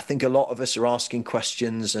millennium. I think a lot of us are asking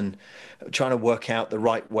questions and trying to work out the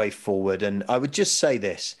right way forward. And I would just say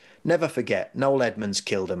this, never forget, Noel Edmonds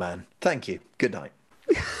killed a man. Thank you. Good night.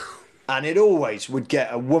 And it always would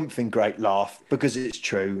get a whoomphing great laugh because it's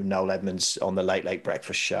true. Noel Edmonds on the Late Late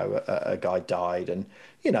Breakfast Show, a guy died and,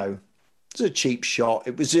 it was a cheap shot.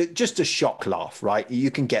 It was just a shock laugh, right? You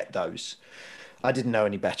can get those. I didn't know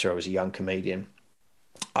any better. I was a young comedian.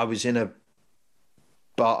 I was in a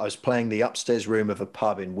bar. I was playing the upstairs room of a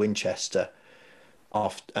pub in Winchester.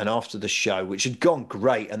 After the show, which had gone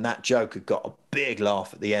great, and that joke had got a big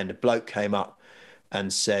laugh at the end, a bloke came up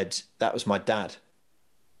and said, that was my dad.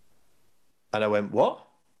 And I went, what?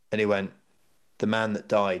 And he went, the man that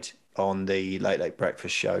died on the Late Late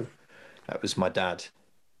Breakfast Show, that was my dad.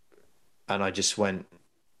 And I just went,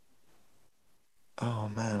 oh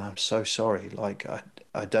man, I'm so sorry. Like,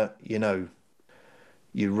 I don't,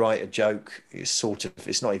 you write a joke, it's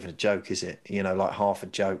not even a joke, is it? Like half a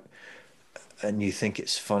joke, and you think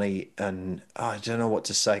it's funny, and I don't know what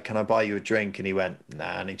to say. Can I buy you a drink? And he went,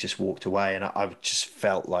 nah, and he just walked away. And I just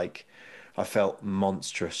felt like, I felt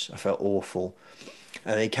monstrous. I felt awful.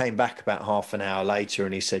 And he came back about half an hour later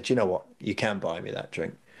and he said, you know what, you can buy me that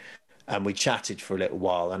drink. And we chatted for a little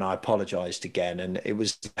while and I apologized again and it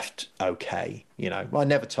was left okay. I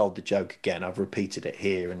never told the joke again. I've repeated it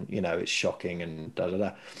here and, it's shocking and da da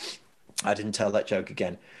da. I didn't tell that joke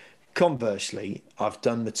again. Conversely, I've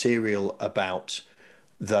done material about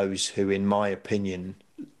those who, in my opinion,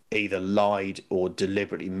 either lied or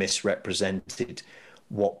deliberately misrepresented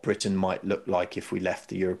what Britain might look like if we left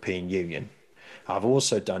the European Union. I've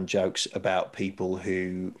also done jokes about people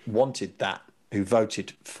who wanted that, who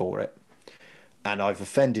voted for it. And I've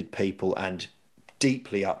offended people and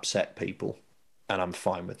deeply upset people. And I'm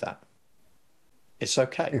fine with that. It's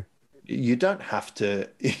okay. Yeah. You don't have to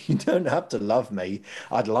love me.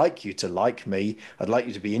 I'd like you to like me. I'd like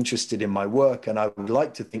you to be interested in my work. And I would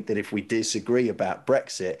like to think that if we disagree about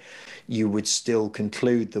Brexit, you would still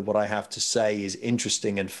conclude that what I have to say is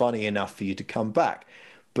interesting and funny enough for you to come back.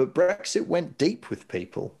 But Brexit went deep with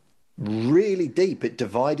people, really deep. It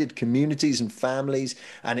divided communities and families,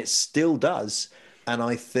 and it still does. And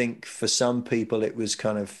I think for some people it was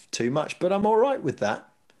kind of too much, but I'm all right with that.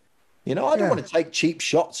 I don't want to take cheap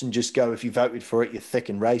shots and just go, if you voted for it, you're thick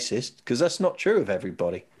and racist, because that's not true of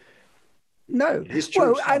everybody. No,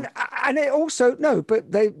 well, and it also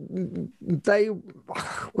but they,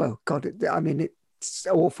 well, God, I mean, it's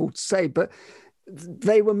awful to say, but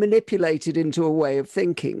they were manipulated into a way of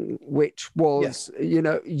thinking, which was,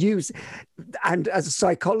 used. And as a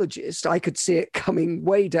psychologist, I could see it coming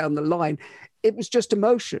way down the line. It was just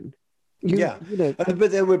emotion.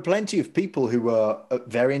 But there were plenty of people who were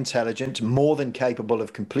very intelligent, more than capable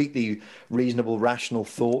of completely reasonable, rational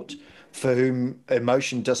thought, for whom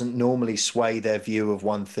emotion doesn't normally sway their view of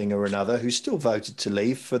one thing or another, who still voted to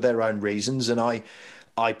leave for their own reasons. And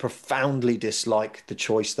I profoundly dislike the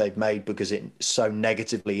choice they've made because it so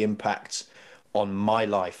negatively impacts on my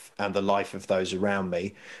life and the life of those around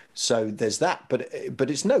me. So there's that, but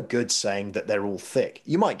it's no good saying that they're all thick.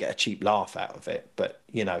 You might get a cheap laugh out of it, but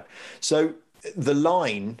So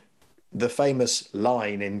the famous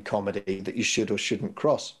line in comedy that you should or shouldn't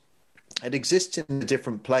cross, it exists in a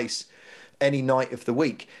different place any night of the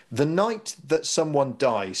week. The night that someone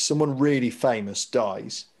dies, someone really famous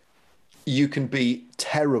dies, you can be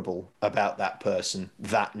terrible about that person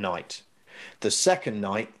that night. The second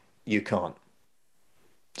night, you can't.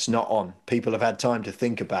 It's not on. People have had time to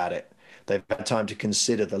think about it. They've had time to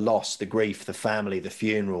consider the loss, the grief, the family, the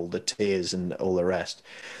funeral, the tears, and all the rest.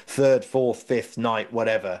 Third, fourth, fifth night,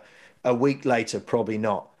 whatever. A week later, probably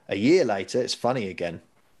not. A year later, it's funny again.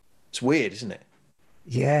 It's weird, isn't it?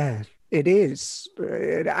 Yeah, it is.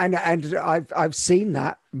 And I've seen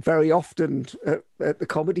that very often at the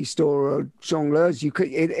Comedy Store or jongleurs.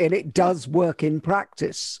 And it does work in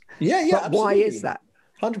practice. Yeah, but absolutely. Why is that?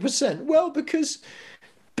 100%. Well, because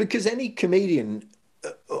any comedian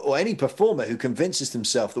or any performer who convinces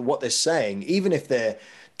themselves that what they're saying, even if they're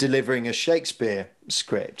delivering a Shakespeare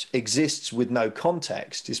script, exists with no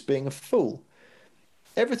context, is being a fool.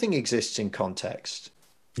 Everything exists in context,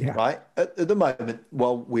 right? At the moment,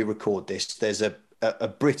 while we record this, there's a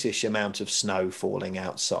British amount of snow falling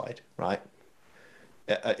outside, right?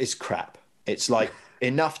 It's crap. It's like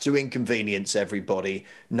enough to inconvenience everybody,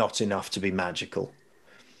 not enough to be magical.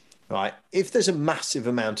 Right. If there's a massive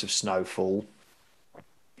amount of snowfall,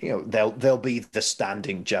 there'll be the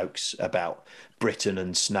standing jokes about Britain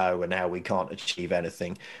and snow and how we can't achieve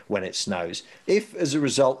anything when it snows. If, as a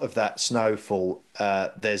result of that snowfall,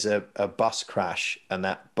 there's a bus crash and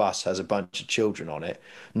that bus has a bunch of children on it,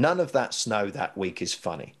 none of that snow that week is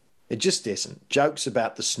funny. It just isn't. Jokes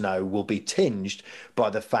about the snow will be tinged by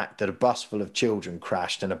the fact that a bus full of children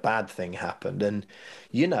crashed and a bad thing happened. And,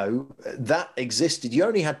 that existed. You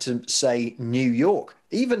only had to say New York,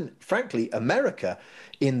 even, frankly, America,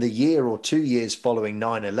 in the year or 2 years following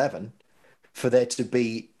 9/11, for there to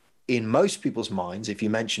be, in most people's minds, if you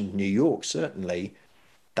mentioned New York, certainly,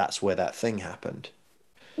 that's where that thing happened.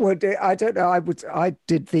 Well, I don't know. I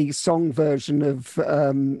did the song version of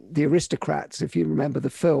The Aristocrats, if you remember the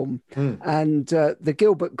film, and the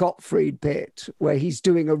Gilbert Gottfried bit where he's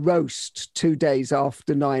doing a roast 2 days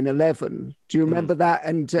after 9/11. Do you remember that?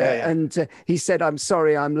 And and he said, "I'm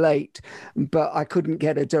sorry, I'm late, but I couldn't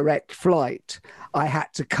get a direct flight. I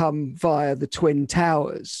had to come via the Twin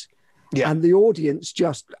Towers." Yeah. And the audience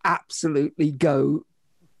just absolutely go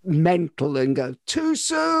mental and go, too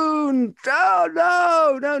soon.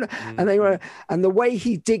 Oh, no. And the way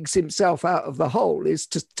he digs himself out of the hole is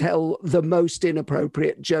to tell the most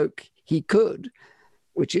inappropriate joke he could,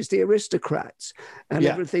 which is the aristocrats and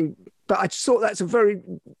everything. But I just thought that's a very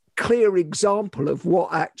clear example of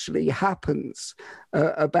what actually happens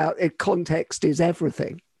about it. Context is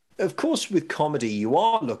everything. Of course, with comedy, you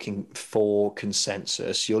are looking for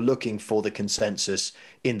consensus. You're looking for the consensus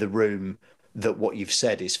in the room that what you've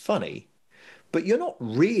said is funny, but you're not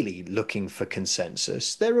really looking for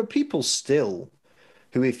consensus. There are people still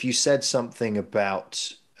who, if you said something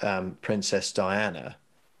about Princess Diana,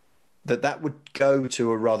 that would go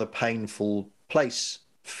to a rather painful place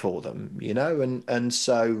for them, you know, and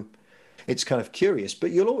so it's kind of curious.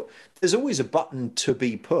 But there's always a button to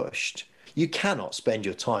be pushed. You cannot spend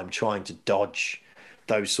your time trying to dodge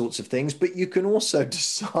those sorts of things, but you can also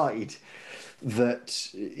decide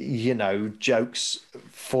that, you know, jokes,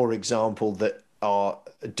 for example, that are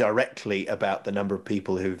directly about the number of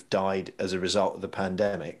people who've died as a result of the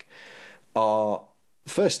pandemic are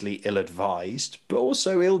firstly ill-advised, but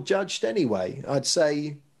also ill-judged anyway. I'd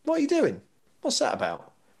say, what are you doing? What's that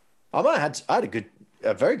about? I had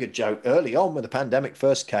a very good joke early on when the pandemic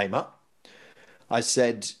first came up. I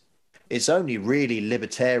said, it's only really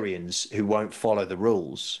libertarians who won't follow the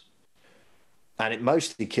rules. And it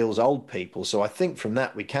mostly kills old people. So I think from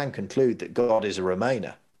that we can conclude that God is a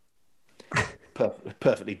Remainer.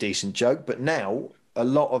 Perfectly decent joke. But now a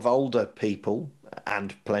lot of older people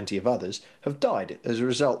and plenty of others have died as a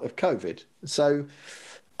result of COVID. So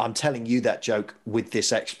I'm telling you that joke with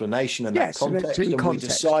this explanation and that context. And we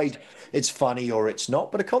decide it's funny or it's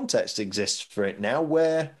not. But a context exists for it now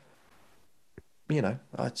where, you know,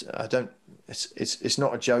 I don't. It's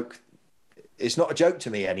not a joke. It's not a joke to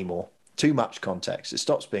me anymore. Too much context. It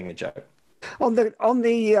stops being a joke. On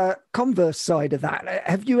the converse side of that,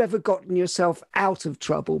 have you ever gotten yourself out of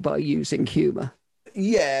trouble by using humour?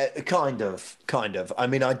 Yeah, kind of. I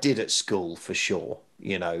mean, I did at school for sure.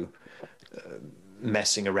 You know,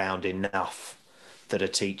 messing around enough that a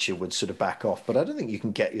teacher would sort of back off. But I don't think you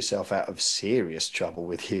can get yourself out of serious trouble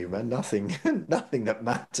with humour. Nothing that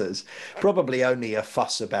matters. Probably only a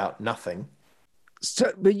fuss about nothing.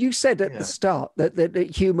 So, but you said at the start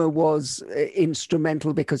that humour was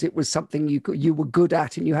instrumental because it was something you were good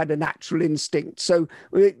at and you had a natural instinct. So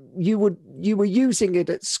you were using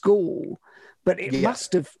it at school, but it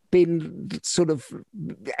must have been sort of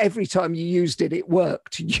every time you used it, it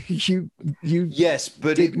worked. You yes,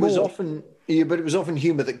 but it was often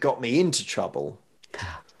humour that got me into trouble.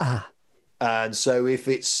 And so if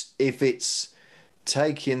it's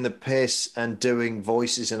taking the piss and doing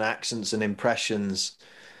voices and accents and impressions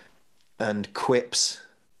and quips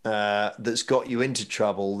that's got you into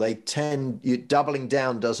trouble, doubling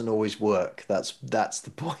down doesn't always work. That's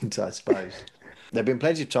the point, I suppose. There have been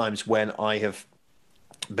plenty of times when I have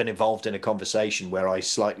been involved in a conversation where I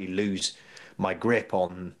slightly lose my grip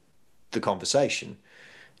on the conversation.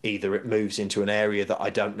 Either it moves into an area that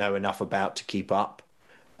I don't know enough about to keep up,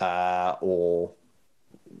 or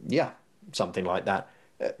something like that.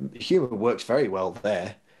 Humour works very well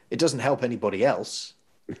there. It doesn't help anybody else,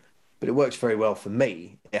 but it works very well for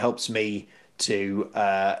me. It helps me to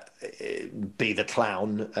be the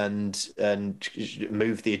clown and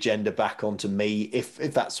move the agenda back onto me if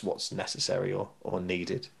that's what's necessary or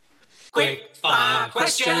needed. Quick fire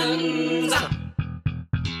questions.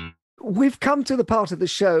 We've come to the part of the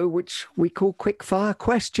show which we call quick fire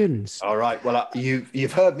questions. All right. Well,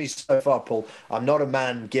 you've heard me so far, Paul. I'm not a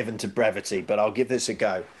man given to brevity, but I'll give this a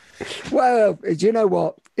go. Well, do you know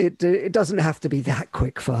what? It doesn't have to be that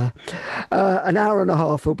quick fire. An hour and a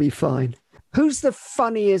half will be fine. Who's the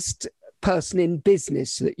funniest person in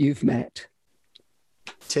business that you've met?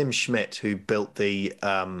 Tim Schmidt, who built the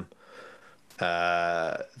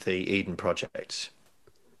Eden Project.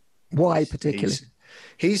 Why particularly?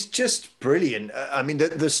 He's just brilliant. I mean,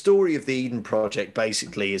 the story of the Eden Project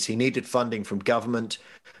basically is he needed funding from government,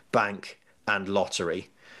 bank, and lottery.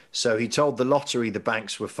 So he told the lottery the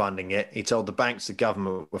banks were funding it. He told the banks the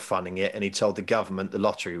government were funding it. And he told the government the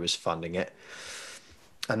lottery was funding it.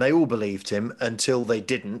 And they all believed him until they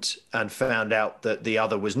didn't and found out that the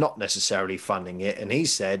other was not necessarily funding it. And he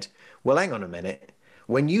said, well, hang on a minute.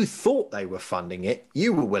 When you thought they were funding it,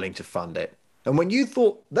 you were willing to fund it. And when you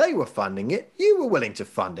thought they were funding it, you were willing to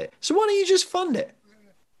fund it. So why don't you just fund it?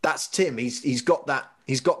 That's Tim. He's got that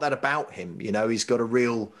about him. You know, he's got a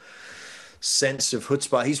real sense of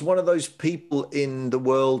chutzpah. He's one of those people in the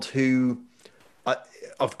world who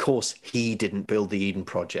of course, he didn't build the Eden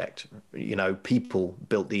Project. You know, people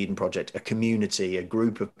built the Eden Project, a community, a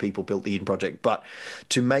group of people built the Eden Project. But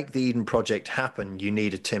to make the Eden Project happen, you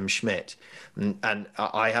need a Tim Schmidt. And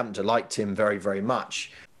I happen to like Tim very, very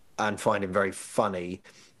much and find him very funny.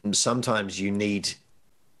 And sometimes you need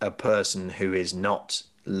a person who is not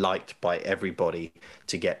liked by everybody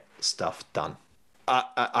to get stuff done.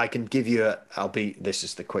 I can give you this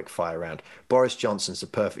is the quick fire round. Boris Johnson's a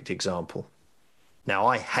perfect example. Now,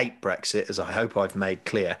 I hate Brexit, as I hope I've made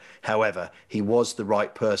clear. However, he was the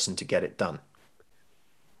right person to get it done.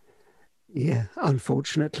 Yeah,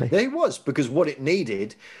 unfortunately. He was, because what it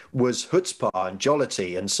needed was chutzpah and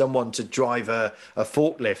jollity and someone to drive a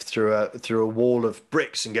forklift through a wall of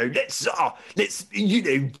bricks and go, let's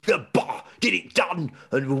get it done,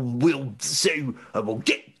 and we'll sue and we'll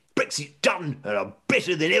get Brexit done, and I'm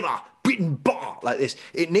better than ever, Britain, like this.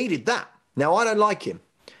 It needed that. Now, I don't like him.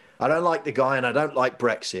 I don't like the guy, and I don't like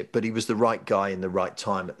Brexit, but he was the right guy in the right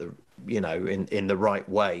time at the, in the right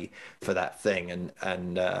way for that thing.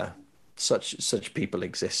 And such people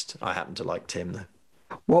exist. I happen to like Tim, though.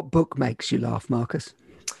 What book makes you laugh, Marcus?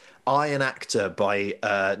 I, an Actor by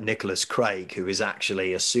Nicholas Craig, who is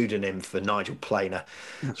actually a pseudonym for Nigel Planer.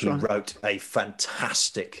 He wrote a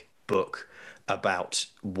fantastic book about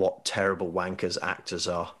what terrible wankers actors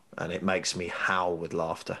are, and it makes me howl with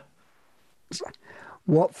laughter.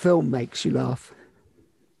 What film makes you laugh?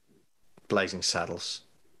 Blazing Saddles.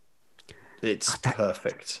 It's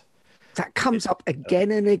perfect. That comes up again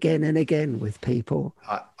and again and again with people.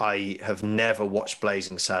 I have never watched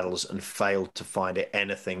Blazing Saddles and failed to find it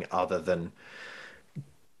anything other than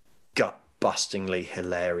gut-bustingly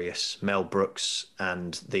hilarious. Mel Brooks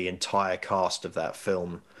and the entire cast of that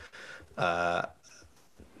film,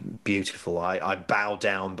 beautiful. I bow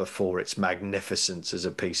down before its magnificence as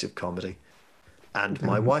a piece of comedy. And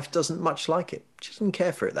my wife doesn't much like it. She doesn't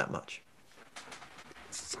care for it that much.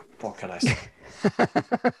 What can I say?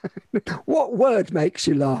 What word makes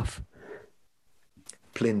you laugh?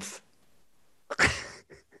 Plinth.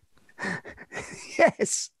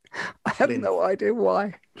 Yes. I have no idea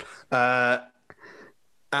why. At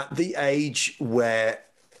the age where...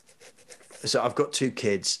 So I've got two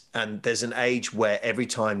kids, and there's an age where every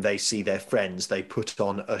time they see their friends, they put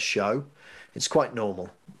on a show. It's quite normal.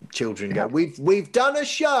 Children go, we've done a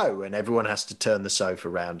show, and everyone has to turn the sofa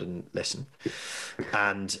around and listen.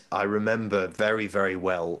 And I remember very, very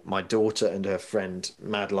well my daughter and her friend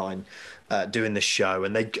Madeline doing the show,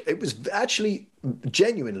 and it was actually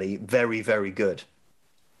genuinely very, very good.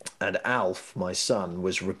 And Alf, my son,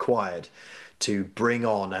 was required to bring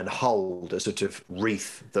on and hold a sort of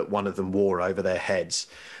wreath that one of them wore over their heads.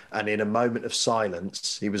 And in a moment of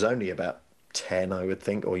silence, he was only about 10, I would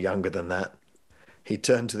think, or younger than that, he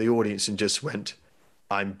turned to the audience and just went,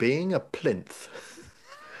 "I'm being a plinth."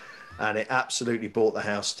 And it absolutely brought the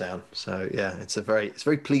house down. So yeah, it's a very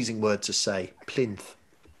pleasing word to say, plinth.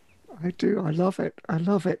 I do. I love it. I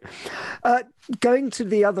love it. Going to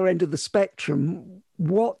the other end of the spectrum,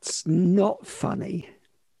 what's not funny?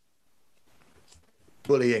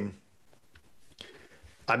 Bullying.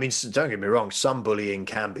 I mean, don't get me wrong, some bullying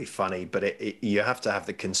can be funny, but you have to have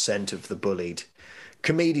the consent of the bullied.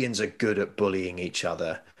 Comedians are good at bullying each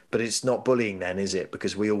other, but it's not bullying then, is it?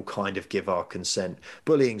 Because we all kind of give our consent.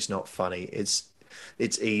 Bullying's not funny. It's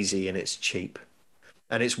easy and it's cheap.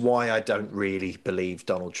 And it's why I don't really believe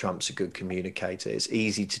Donald Trump's a good communicator. It's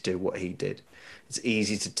easy to do what he did. It's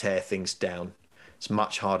easy to tear things down. It's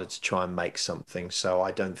much harder to try and make something. So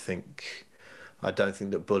I don't think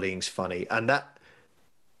that bullying's funny. And that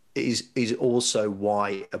is also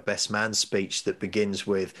why a best man speech that begins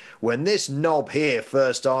with, "When this knob here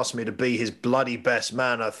first asked me to be his bloody best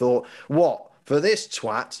man, I thought, what, for this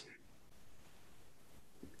twat?"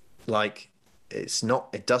 Like, it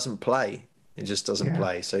doesn't play. It just doesn't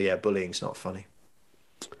play. So yeah, bullying's not funny.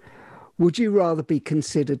 Would you rather be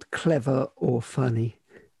considered clever or funny?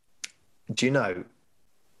 Do you know,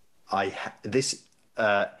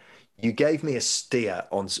 you gave me a steer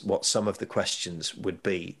on what some of the questions would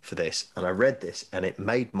be for this, and I read this, and it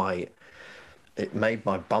made my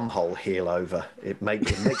bumhole heel over. It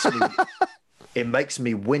makes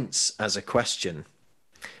me wince as a question,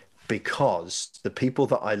 because the people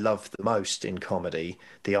that I love the most in comedy,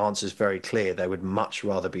 the answer is very clear. They would much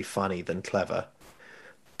rather be funny than clever.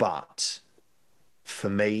 But for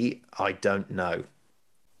me, I don't know.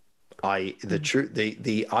 I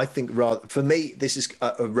think rather, for me, this is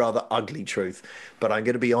a rather ugly truth, but I'm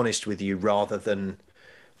going to be honest with you rather than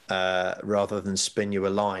spin you a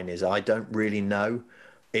line, is I don't really know.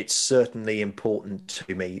 it's certainly important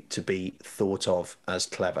to me to be thought of as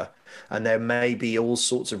clever. And there may be all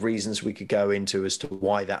sorts of reasons we could go into as to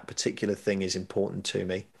why that particular thing is important to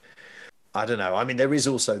me. I don't know. I mean, there is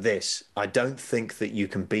also this. I don't think that you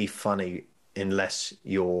can be funny unless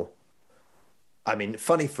you're, I mean,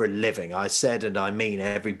 funny for a living. I said, and I mean,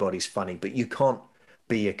 everybody's funny, but you can't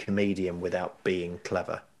be a comedian without being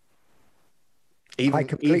clever.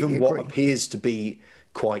 Even what appears to be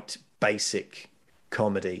quite basic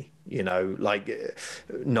comedy, you know, like,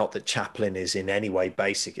 not that Chaplin is in any way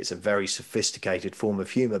basic, it's a very sophisticated form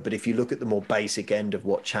of humor, but if you look at the more basic end of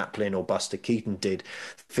what Chaplin or Buster Keaton did,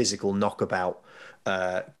 physical knockabout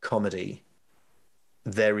comedy,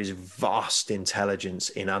 there is vast intelligence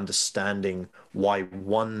in understanding why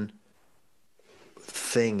one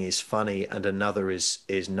thing is funny and another is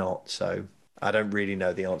not. So I don't really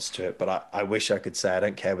know the answer to it, but I wish I could say I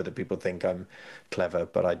don't care whether people think I'm clever,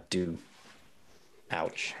 but I do.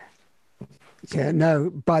 Ouch. Yeah,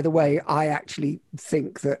 no, by the way, I actually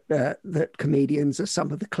think that that comedians are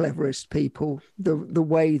some of the cleverest people. The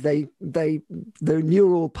way the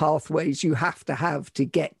neural pathways you have to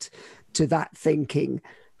get to that thinking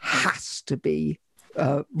has to be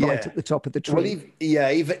right at the top of the tree.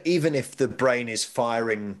 Well, even if the brain is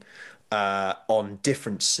firing on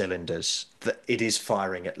different cylinders, that it is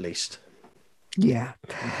firing at least. Yeah.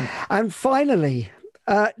 And finally,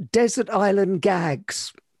 desert island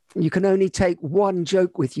gags. You can only take one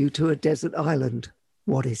joke with you to a desert island.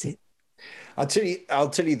 What is it? I'll tell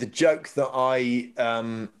you the joke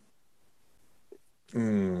that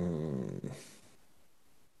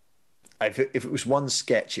if it was one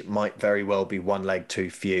sketch, it might very well be One Leg Too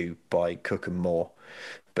Few by Cook and Moore.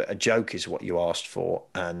 But a joke is what you asked for,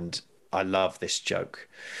 and I love this joke.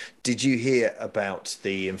 Did you hear about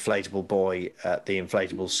the inflatable boy at the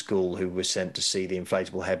inflatable school who was sent to see the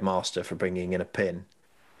inflatable headmaster for bringing in a pin?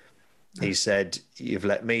 He said, "You've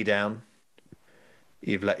let me down,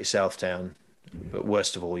 you've let yourself down, but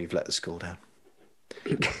worst of all, you've let the school down."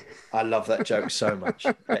 I love that joke so much.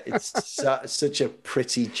 It's such a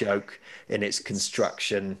pretty joke in its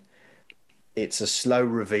construction. It's a slow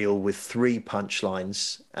reveal with 3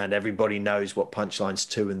 punchlines, and everybody knows what punchlines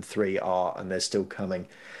 2 and 3 are, and they're still coming.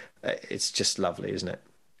 It's just lovely, isn't it?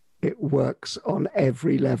 It works on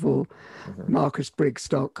every level. Marcus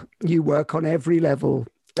Brigstocke, you work on every level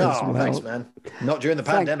as well. Thanks, man. Not during the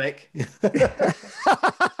pandemic.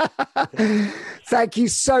 Thank you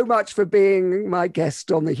so much for being my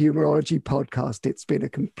guest on the Humourology podcast. It's been a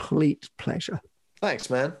complete pleasure. Thanks,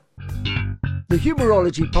 man. The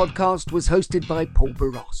Humourology podcast was hosted by Paul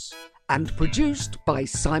Barros and produced by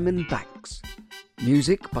Simon Banks.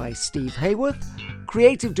 Music by Steve Hayworth,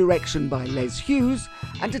 creative direction by Les Hughes,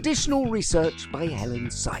 and additional research by Helen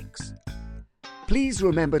Sykes. Please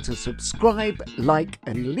remember to subscribe, like,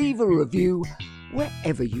 and leave a review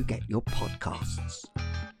wherever you get your podcasts.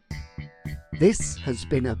 This has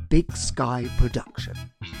been a Big Sky production.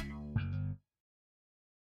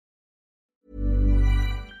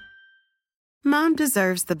 Mom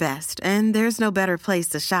deserves the best, and there's no better place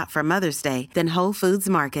to shop for Mother's Day than Whole Foods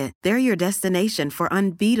Market. They're your destination for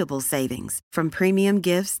unbeatable savings, from premium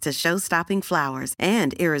gifts to show-stopping flowers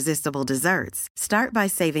and irresistible desserts. Start by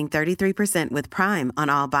saving 33% with Prime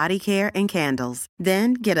on all body care and candles.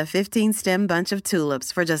 Then get a 15-stem bunch of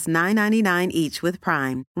tulips for just $9.99 each with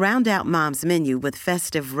Prime. Round out Mom's menu with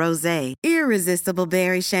festive rosé, irresistible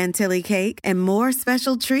berry chantilly cake, and more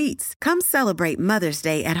special treats. Come celebrate Mother's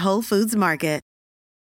Day at Whole Foods Market.